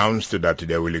have announced that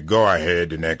they will go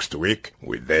ahead next week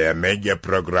with their major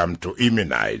program to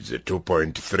immunize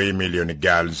 2.3 million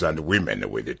girls and women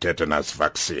with the tetanus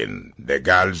vaccine. The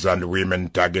girls and women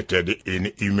targeted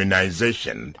in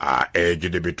immunization are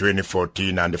aged between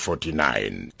 14 and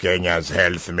 49. Kenya's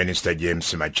Health Minister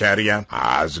James Macharia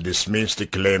has dismissed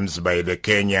claims by the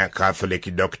Kenya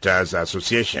Catholic Doctors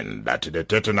Association that the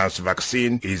tetanus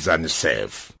vaccine is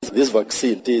unsafe. This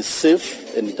vaccine is safe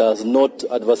and it does not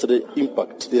adversely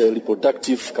impact the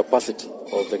reproductive capacity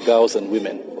of the girls and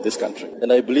women of this country.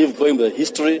 And I believe, going by the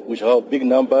history, we shall have big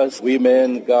numbers,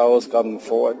 women, girls coming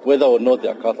forward, whether or not they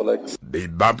are Catholics. The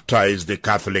baptized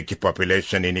Catholic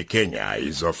population in Kenya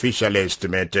is officially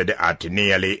estimated at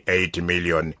nearly 8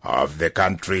 million of the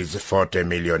country's 40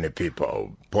 million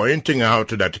people, pointing out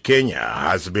that Kenya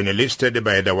has been listed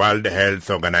by the World Health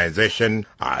Organization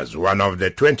as one of the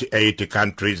 28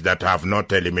 countries that have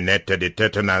not eliminated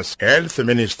tetanus. Health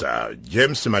Minister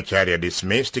James Macharia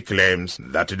dismissed claims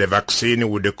that the vaccine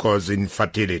would cause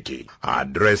infertility.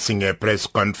 Addressing a press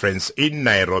conference in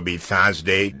Nairobi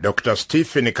Thursday, Dr.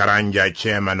 Stephen Karanja,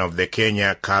 chairman of the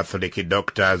Kenya Catholic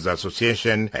Doctors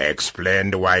Association,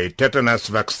 explained why tetanus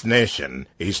vaccination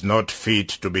is not fit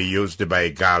to be used by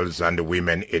girls and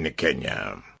women in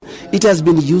Kenya. It has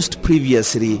been used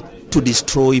previously to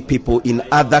destroy people in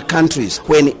other countries.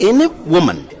 When any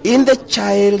woman in the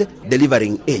child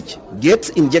delivering age gets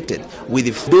injected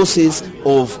with doses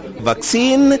of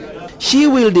vaccine, she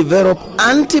will develop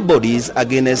antibodies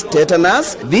against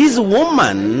tetanus. This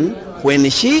woman, when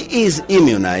she is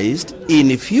immunized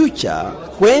in future,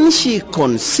 when she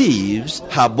conceives,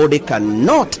 her body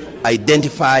cannot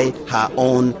identify her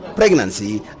own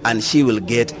pregnancy and she will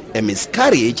get a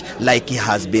miscarriage like it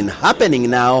has been happening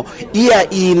now year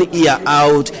in, year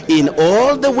out in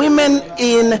all the women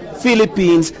in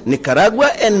Philippines,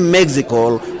 Nicaragua and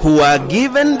Mexico who are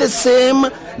given the same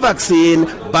vaccine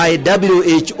by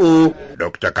WHO.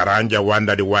 Dr. Karanja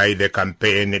wondered why the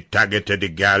campaign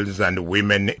targeted girls and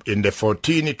women in the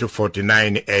 14 to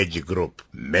 49 age group.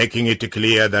 Making it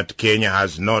clear that Kenya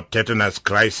has no tetanus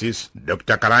crisis,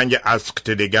 Dr. Karanja asked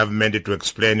the government to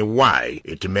explain why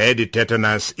it made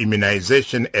tetanus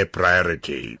immunization a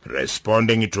priority.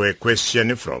 Responding to a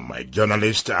question from a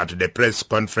journalist at the press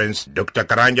conference, Dr.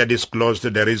 Karanja disclosed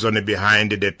the reason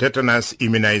behind the tetanus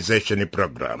immunization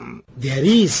program. There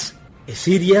is a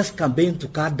serious campaign to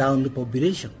cut down the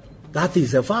population. That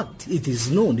is a fact. It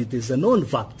is known. It is a known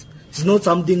fact. It's not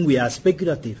something we are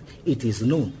speculative. It is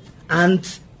known.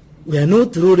 And we are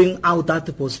not ruling out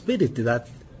that possibility that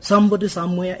somebody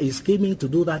somewhere is scheming to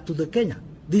do that to the Kenya.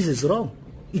 This is wrong.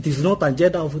 It is not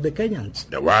agenda of the Kenyans.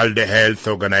 The World Health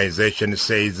Organization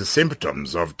says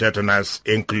symptoms of tetanus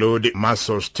include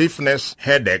muscle stiffness,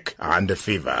 headache, and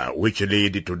fever, which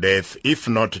lead to death if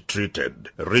not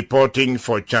treated. Reporting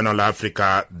for Channel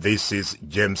Africa, this is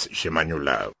James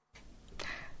Shimanyula.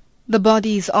 The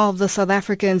bodies of the South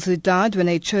Africans who died when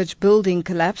a church building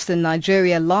collapsed in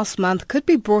Nigeria last month could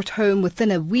be brought home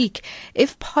within a week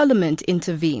if Parliament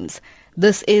intervenes.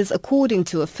 This is according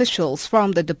to officials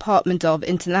from the Department of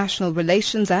International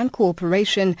Relations and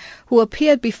Cooperation who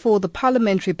appeared before the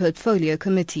Parliamentary Portfolio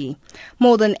Committee.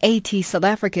 More than 80 South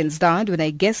Africans died when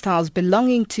a guest house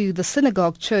belonging to the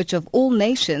Synagogue Church of All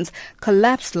Nations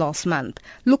collapsed last month.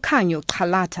 Lucanyo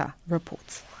Kalata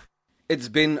reports. It's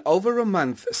been over a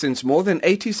month since more than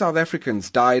 80 South Africans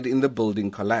died in the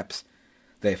building collapse.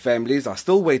 Their families are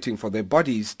still waiting for their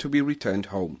bodies to be returned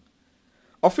home.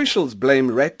 Officials blame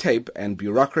red tape and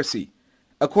bureaucracy.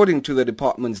 According to the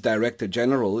department's Director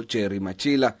General, Jerry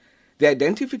Machila, the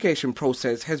identification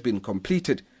process has been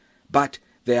completed, but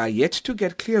they are yet to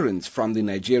get clearance from the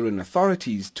Nigerian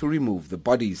authorities to remove the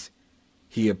bodies.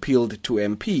 He appealed to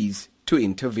MPs to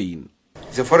intervene.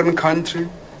 It's a foreign country,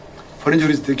 foreign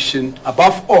jurisdiction.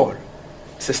 Above all,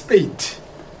 it's a state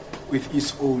with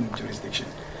its own jurisdiction.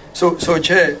 So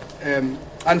Chair,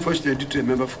 unfortunately, to a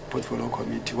member of the Portfolio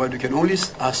Committee, what we can only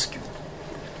ask you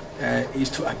is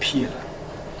to appeal.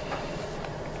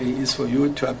 It is for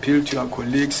you to appeal to your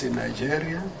colleagues in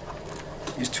Nigeria,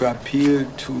 is to appeal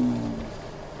to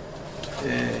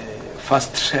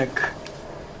fast-track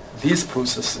these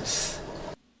processes.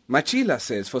 Machila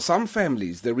says for some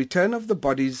families, the return of the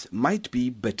bodies might be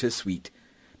bittersweet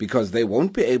because they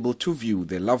won't be able to view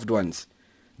their loved ones.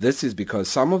 This is because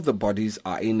some of the bodies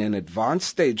are in an advanced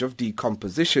stage of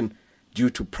decomposition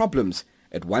due to problems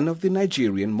at one of the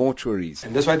Nigerian mortuaries.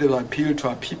 And that's why they will appeal to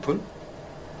our people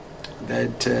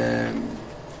that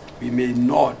we may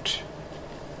not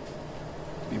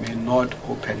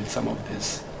open some of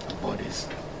these bodies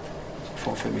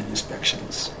for family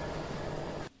inspections.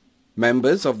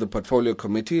 Members of the portfolio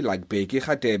committee like Beki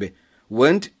Khatebe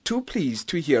weren't too pleased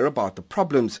to hear about the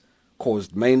problems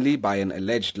caused mainly by an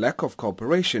alleged lack of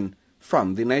cooperation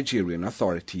from the Nigerian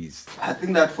authorities. I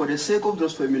think that for the sake of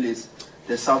those families,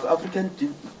 the South African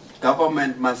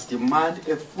government must demand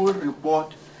a full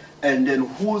report and then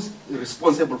who's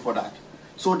responsible for that,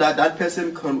 so that that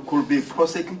person could be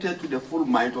prosecuted to the full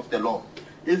might of the law.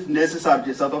 If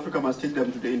necessary, South Africa must take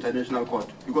them to the international court,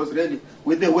 because really,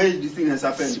 with the way this thing has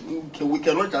happened, we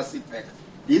cannot just sit back.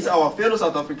 These are our fellow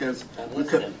South Africans.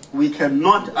 We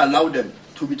cannot allow them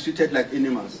to be treated like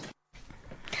animals.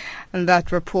 And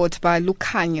that report by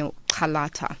Lukhanyo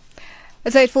Khalata.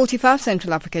 It's 8:45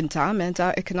 Central African Time, and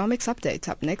our economics update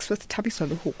up next with Thabiso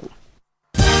Luhuku.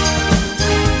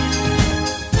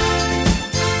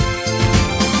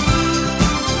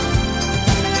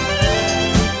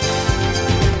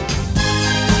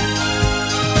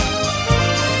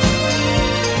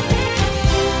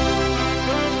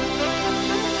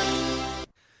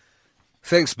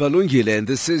 Thanks, Balungile, and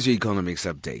this is your economics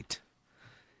update.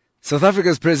 South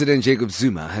Africa's President Jacob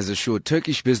Zuma has assured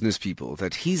Turkish business people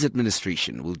that his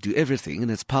administration will do everything in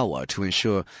its power to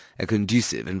ensure a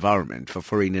conducive environment for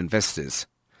foreign investors.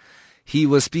 He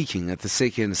was speaking at the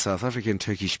second South African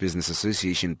Turkish Business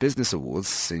Association Business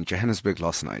Awards in Johannesburg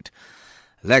last night.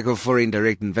 Lack of foreign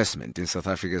direct investment in South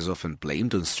Africa is often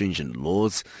blamed on stringent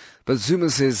laws, but Zuma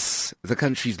says the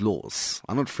country's laws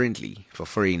are not friendly for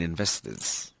foreign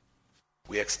investors.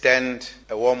 We extend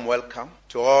a warm welcome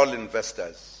to all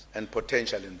investors and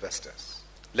potential investors.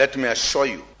 Let me assure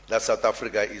you that South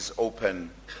Africa is open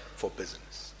for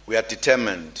business. We are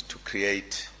determined to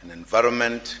create an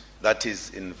environment that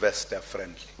is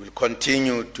investor-friendly. We'll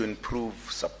continue to improve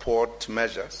support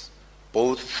measures,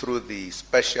 both through the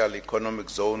Special Economic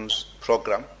Zones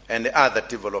program and other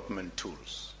development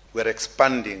tools. We're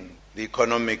expanding the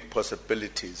economic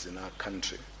possibilities in our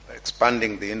country. We're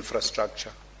expanding the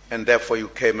infrastructure, and therefore you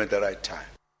came at the right time.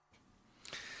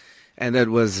 And that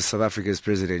was South Africa's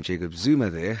President Jacob Zuma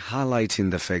there, highlighting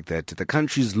the fact that the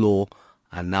country's law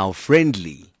are now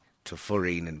friendly to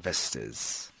foreign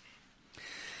investors.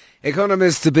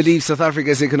 Economists believe South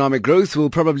Africa's economic growth will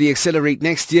probably accelerate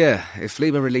next year if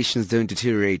labor relations don't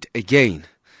deteriorate again,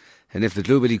 and if the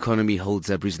global economy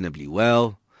holds up reasonably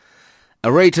well. A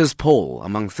Reuters poll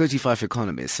among 35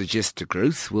 economists suggests the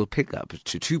growth will pick up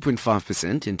to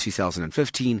 2.5% in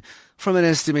 2015 from an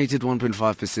estimated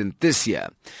 1.5% this year.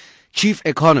 Chief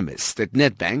economist at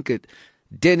Nedbank,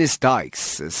 Dennis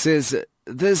Dykes, says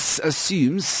this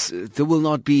assumes there will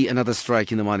not be another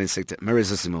strike in the mining sector.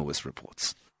 Marisa Simowis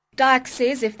reports. Dykes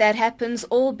says if that happens,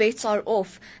 all bets are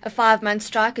off. A 5-month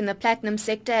strike in the platinum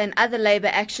sector and other labour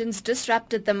actions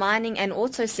disrupted the mining and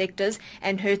auto sectors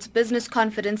and hurt business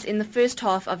confidence in the first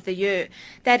half of the year.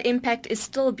 That impact is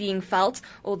still being felt,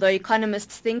 although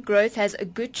economists think growth has a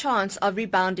good chance of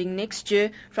rebounding next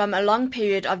year from a long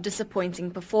period of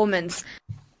disappointing performance.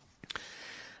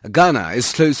 Ghana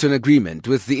is close to an agreement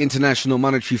with the International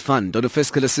Monetary Fund on a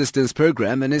fiscal assistance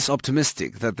program and is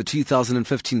optimistic that the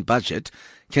 2015 budget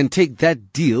can take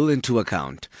that deal into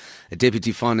account.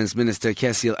 Deputy Finance Minister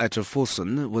Cassiel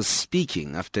Atterforson was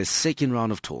speaking after a second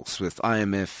round of talks with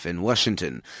IMF in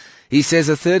Washington. He says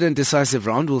a third and decisive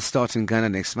round will start in Ghana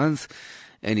next month.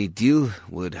 Any deal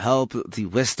would help the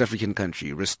West African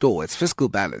country restore its fiscal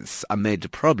balance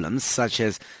amid problems such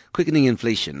as quickening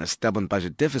inflation, a stubborn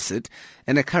budget deficit,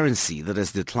 and a currency that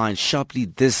has declined sharply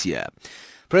this year.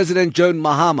 President John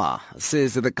Mahama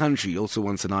says that the country also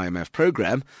wants an IMF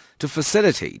program to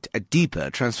facilitate a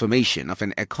deeper transformation of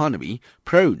an economy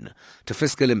prone to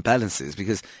fiscal imbalances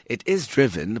because it is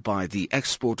driven by the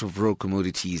export of raw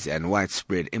commodities and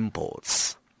widespread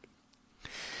imports.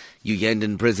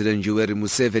 Ugandan President Yoweri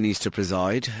Museveni is to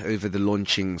preside over the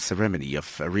launching ceremony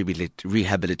of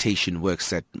rehabilitation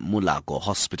works at Mulago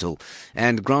Hospital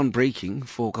and groundbreaking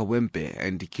for Kawempe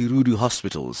and Kiruru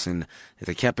hospitals in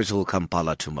the capital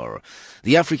Kampala tomorrow.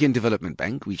 The African Development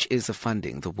Bank, which is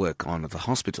funding the work on the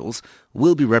hospitals,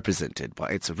 will be represented by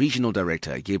its regional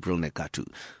director Gabriel Nekatu,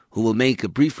 who will make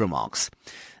brief remarks.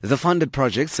 The funded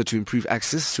projects are to improve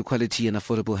access to quality and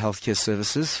affordable healthcare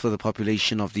services for the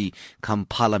population of the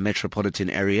Kampala metropolitan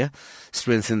area,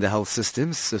 strengthen the health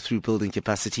systems through building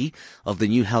capacity of the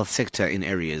new health sector in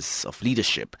areas of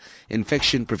leadership,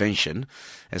 infection prevention,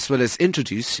 as well as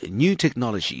introduce new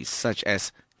technologies such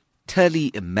as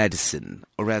telemedicine,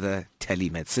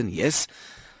 yes,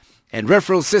 and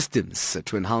referral systems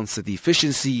to enhance the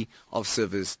efficiency of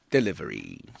service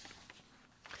delivery.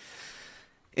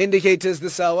 Indicators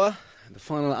this hour, the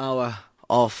final hour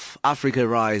of Africa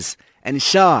Rise and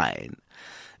Shine.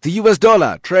 The US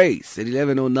dollar trades at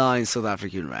 11.09 South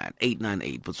African Rand,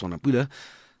 898 Botswana Pula,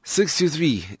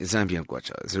 623 Zambian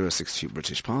Kwacha, 062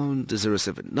 British Pound,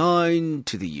 079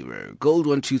 to the Euro. Gold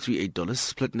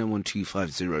 $1,238, platinum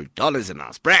 $1,250 an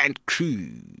ounce. Brent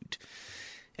crude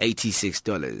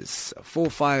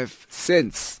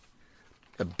 $86.45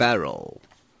 a barrel.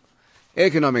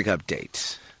 Economic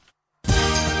update.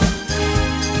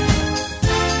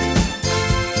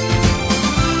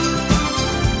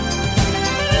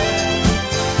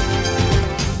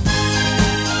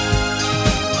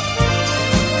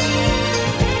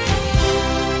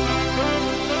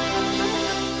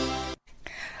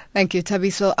 Thank you,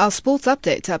 Tabiso. Our sports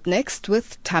update up next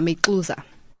with Tami Kluza.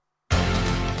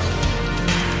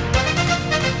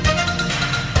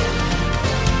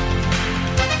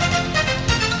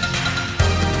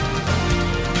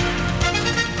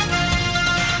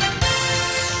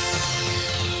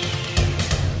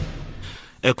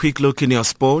 A quick look in your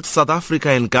sports. South Africa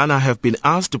and Ghana have been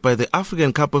asked by the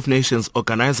African Cup of Nations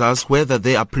organizers whether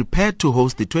they are prepared to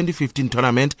host the 2015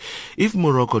 tournament if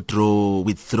Morocco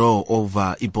withdraw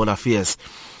over Ebola fears.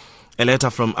 A letter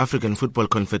from African Football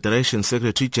Confederation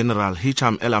Secretary General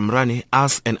Hicham El Amrani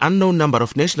asked an unknown number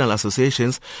of national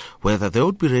associations whether they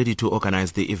would be ready to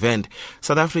organize the event.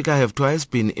 South Africa have twice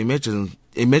been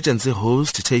emergency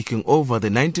host, taking over the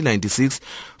 1996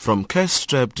 from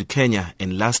curse-strapped Kenya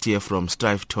and last year from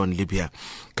strife-torn Libya.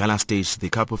 Ghana staged the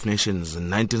Cup of Nations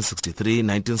in 1963,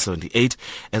 1978,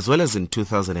 as well as in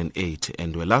 2008,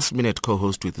 and were last-minute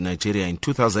co-host with Nigeria in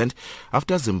 2000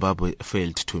 after Zimbabwe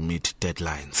failed to meet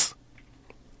deadlines.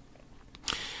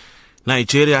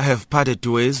 Nigeria have parted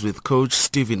ways with coach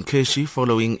Stephen Keshi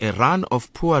following a run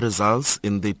of poor results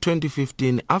in the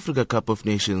 2015 Africa Cup of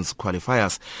Nations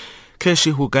qualifiers.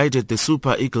 Keshi, who guided the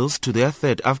Super Eagles to their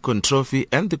third AFCON trophy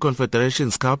and the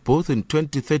Confederations Cup both in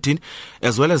 2013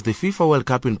 as well as the FIFA World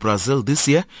Cup in Brazil this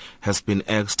year, has been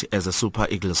axed as a Super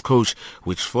Eagles coach,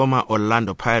 with former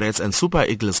Orlando Pirates and Super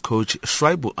Eagles coach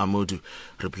Shuaibu Amodu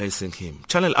replacing him.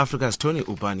 Channel Africa's Tony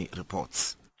Ubani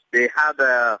reports. They had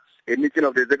a meeting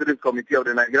of the Executive Committee of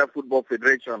the Nigeria Football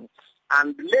Federation,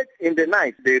 and late in the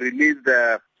night they released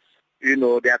their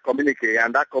communique,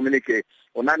 and that communique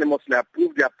unanimously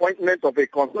approved the appointment of a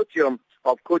consortium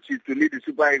of coaches to lead the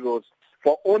Super Eagles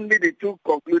for only the two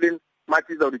concluding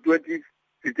matches of the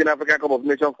 2015 Africa Cup of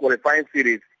Nations qualifying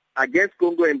series against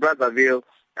Congo in Brazzaville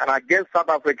and against South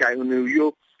Africa in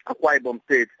Uyo, Akwa Ibom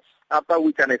State, after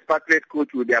which an expatriate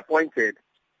coach will be appointed.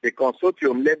 The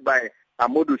consortium led by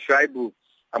Amodu Shuaibu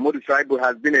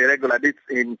has been a regular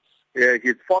in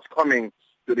his first coming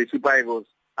to the Super Eagles.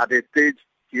 At a stage,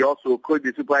 he also coached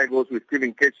the Super Eagles with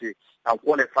Stephen Keshi and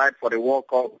qualified for the World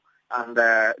Cup, and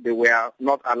they were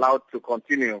not allowed to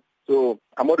continue. So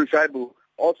Amodu Shuaibu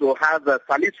also has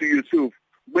Salisu Yusuf,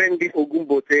 Wendy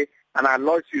Ogumbote, and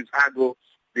Aloysius Ago.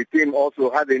 The team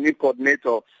also has a new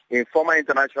coordinator in former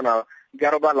international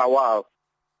Garoba Lawal.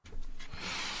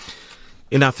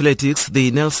 In athletics, the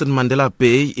Nelson Mandela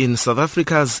Bay in South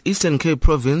Africa's Eastern Cape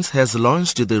province has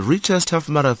launched the richest half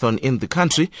marathon in the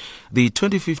country, the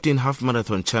 2015 Half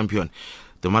Marathon Champion.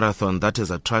 The marathon that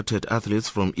has attracted athletes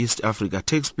from East Africa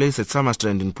takes place at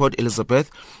Summerstrand in Port Elizabeth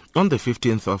on the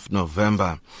 15th of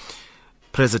November.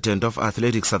 President of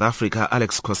Athletics South Africa,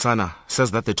 Alex Kosana,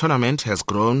 says that the tournament has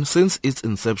grown since its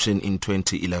inception in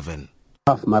 2011.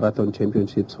 Half Marathon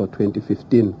Championships for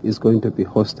 2015 is going to be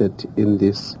hosted in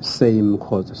this same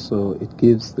course, so it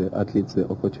gives the athletes the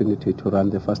opportunity to run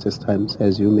the fastest times.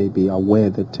 As you may be aware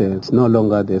that it's no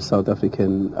longer the South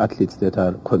African athletes that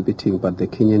are competing, but the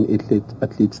Kenyan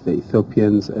athletes, the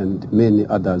Ethiopians and many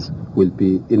others will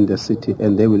be in the city,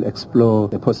 and they will explore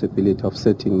the possibility of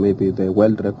setting maybe the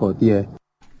world record here.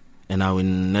 And now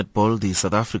in netball, the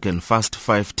South African Fast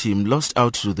 5 team lost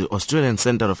out to the Australian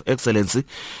Centre of Excellency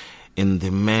in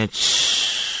the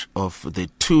match of the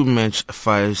two-match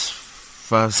Fast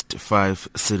 5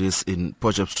 series in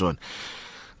Potchefstroom.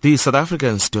 The South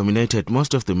Africans dominated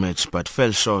most of the match but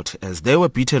fell short as they were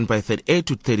beaten by 38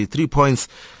 to 33 points.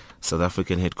 South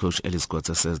African head coach Ellis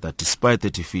Gotsa says that despite the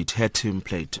defeat, her team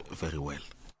played very well.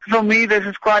 For me, this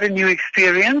is quite a new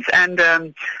experience, and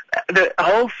the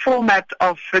whole format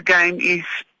of the game is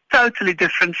totally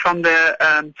different from the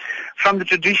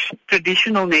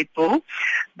traditional netball.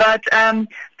 But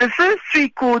the first three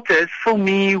quarters for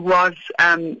me was,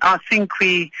 I think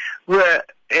we were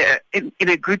in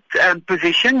a good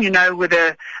position, with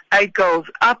 8 goals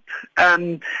up.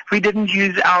 We didn't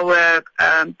use our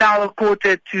power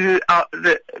quarter to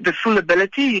the full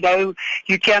ability.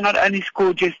 You cannot only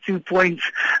score just 2 points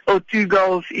or 2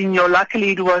 goals in your.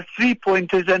 Luckily, it was 3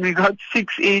 pointers, and we got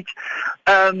 6 each.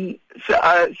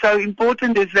 So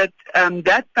important is that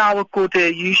that power quarter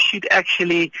you should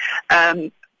actually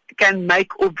can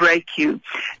make or break you.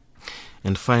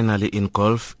 And finally, in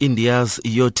golf, India's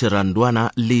Yoti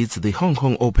Randwana leads the Hong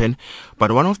Kong Open,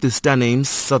 but one of the star names,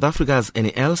 South Africa's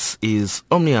Annie Els, is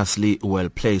ominously well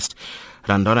placed.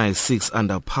 Randwana is 6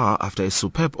 under par after a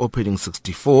superb opening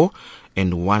 64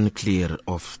 and 1 clear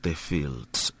of the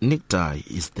field. Nick Dye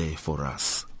is there for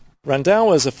us.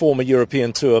 Randhawa is a former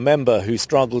European Tour member who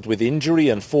struggled with injury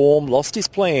and form, lost his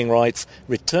playing rights,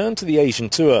 returned to the Asian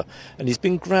Tour, and he's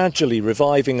been gradually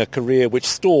reviving a career which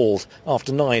stalled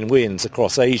after 9 wins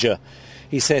across Asia.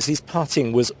 He says his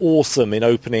putting was awesome in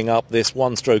opening up this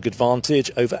one-stroke advantage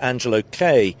over Angelo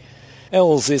Kay.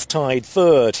 Els is tied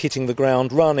 3rd, hitting the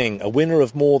ground running. A winner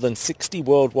of more than 60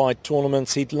 worldwide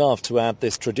tournaments, he'd love to add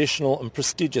this traditional and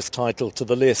prestigious title to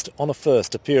the list on a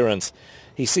first appearance.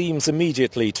 He seems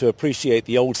immediately to appreciate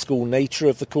the old-school nature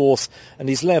of the course and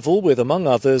is level with, among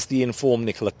others, the informed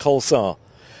Nicola Kolsar.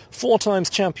 4 times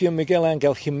champion Miguel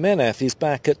Angel Jimenez is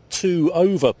back at 2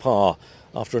 over par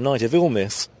after a night of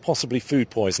illness, possibly food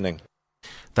poisoning.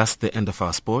 That's the end of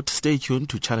our sport. Stay tuned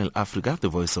to Channel Africa, the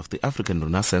voice of the African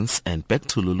Renaissance, and back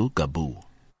to Lulu Gabu.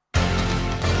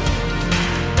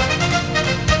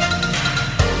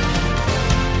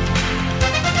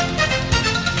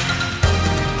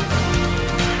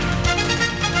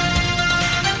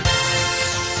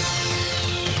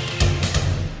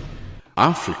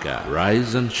 Africa,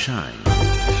 rise and shine.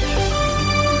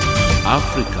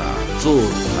 Africa,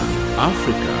 zorka.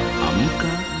 Africa,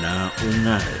 amka na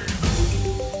ung'are.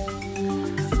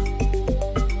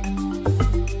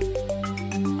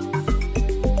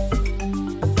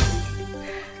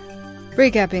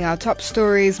 Recapping our top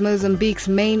stories, Mozambique's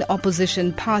main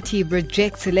opposition party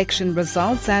rejects election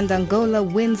results and Angola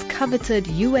wins coveted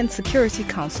UN Security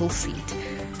Council seat.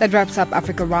 That wraps up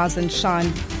Africa Rise and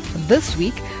Shine this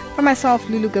week. For myself,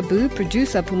 Lulu Gabu,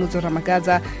 producer Pumuzo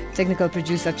Ramagaza, technical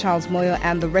producer Charles Moyo,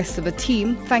 and the rest of the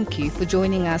team, thank you for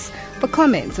joining us. For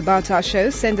comments about our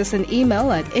show, send us an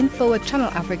email at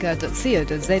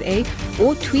info@channelafrica.co.za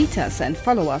or tweet us and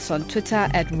follow us on Twitter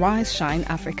at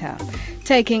RiseShineAfrica.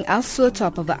 Taking us to the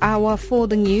top of the hour for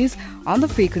the news on the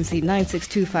frequency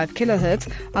 9625 kHz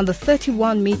on the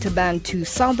 31-meter band to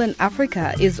Southern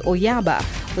Africa is Oyaba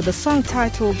with a song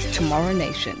titled Tomorrow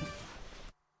Nation.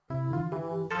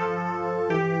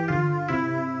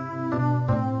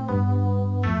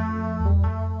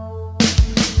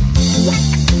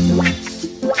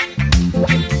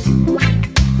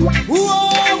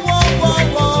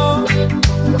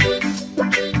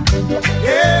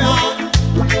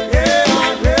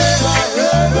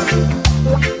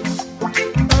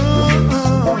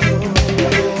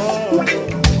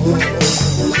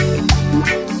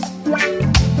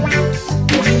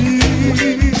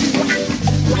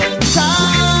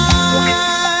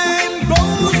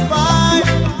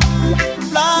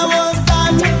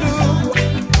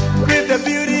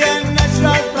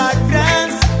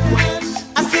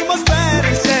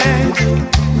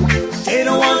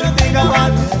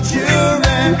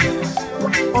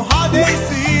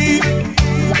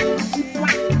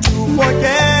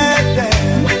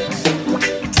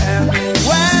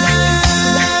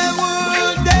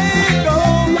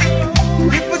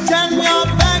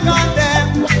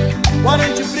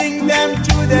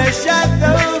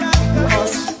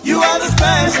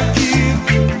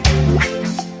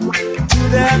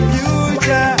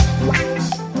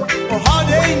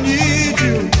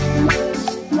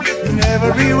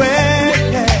 Everywhere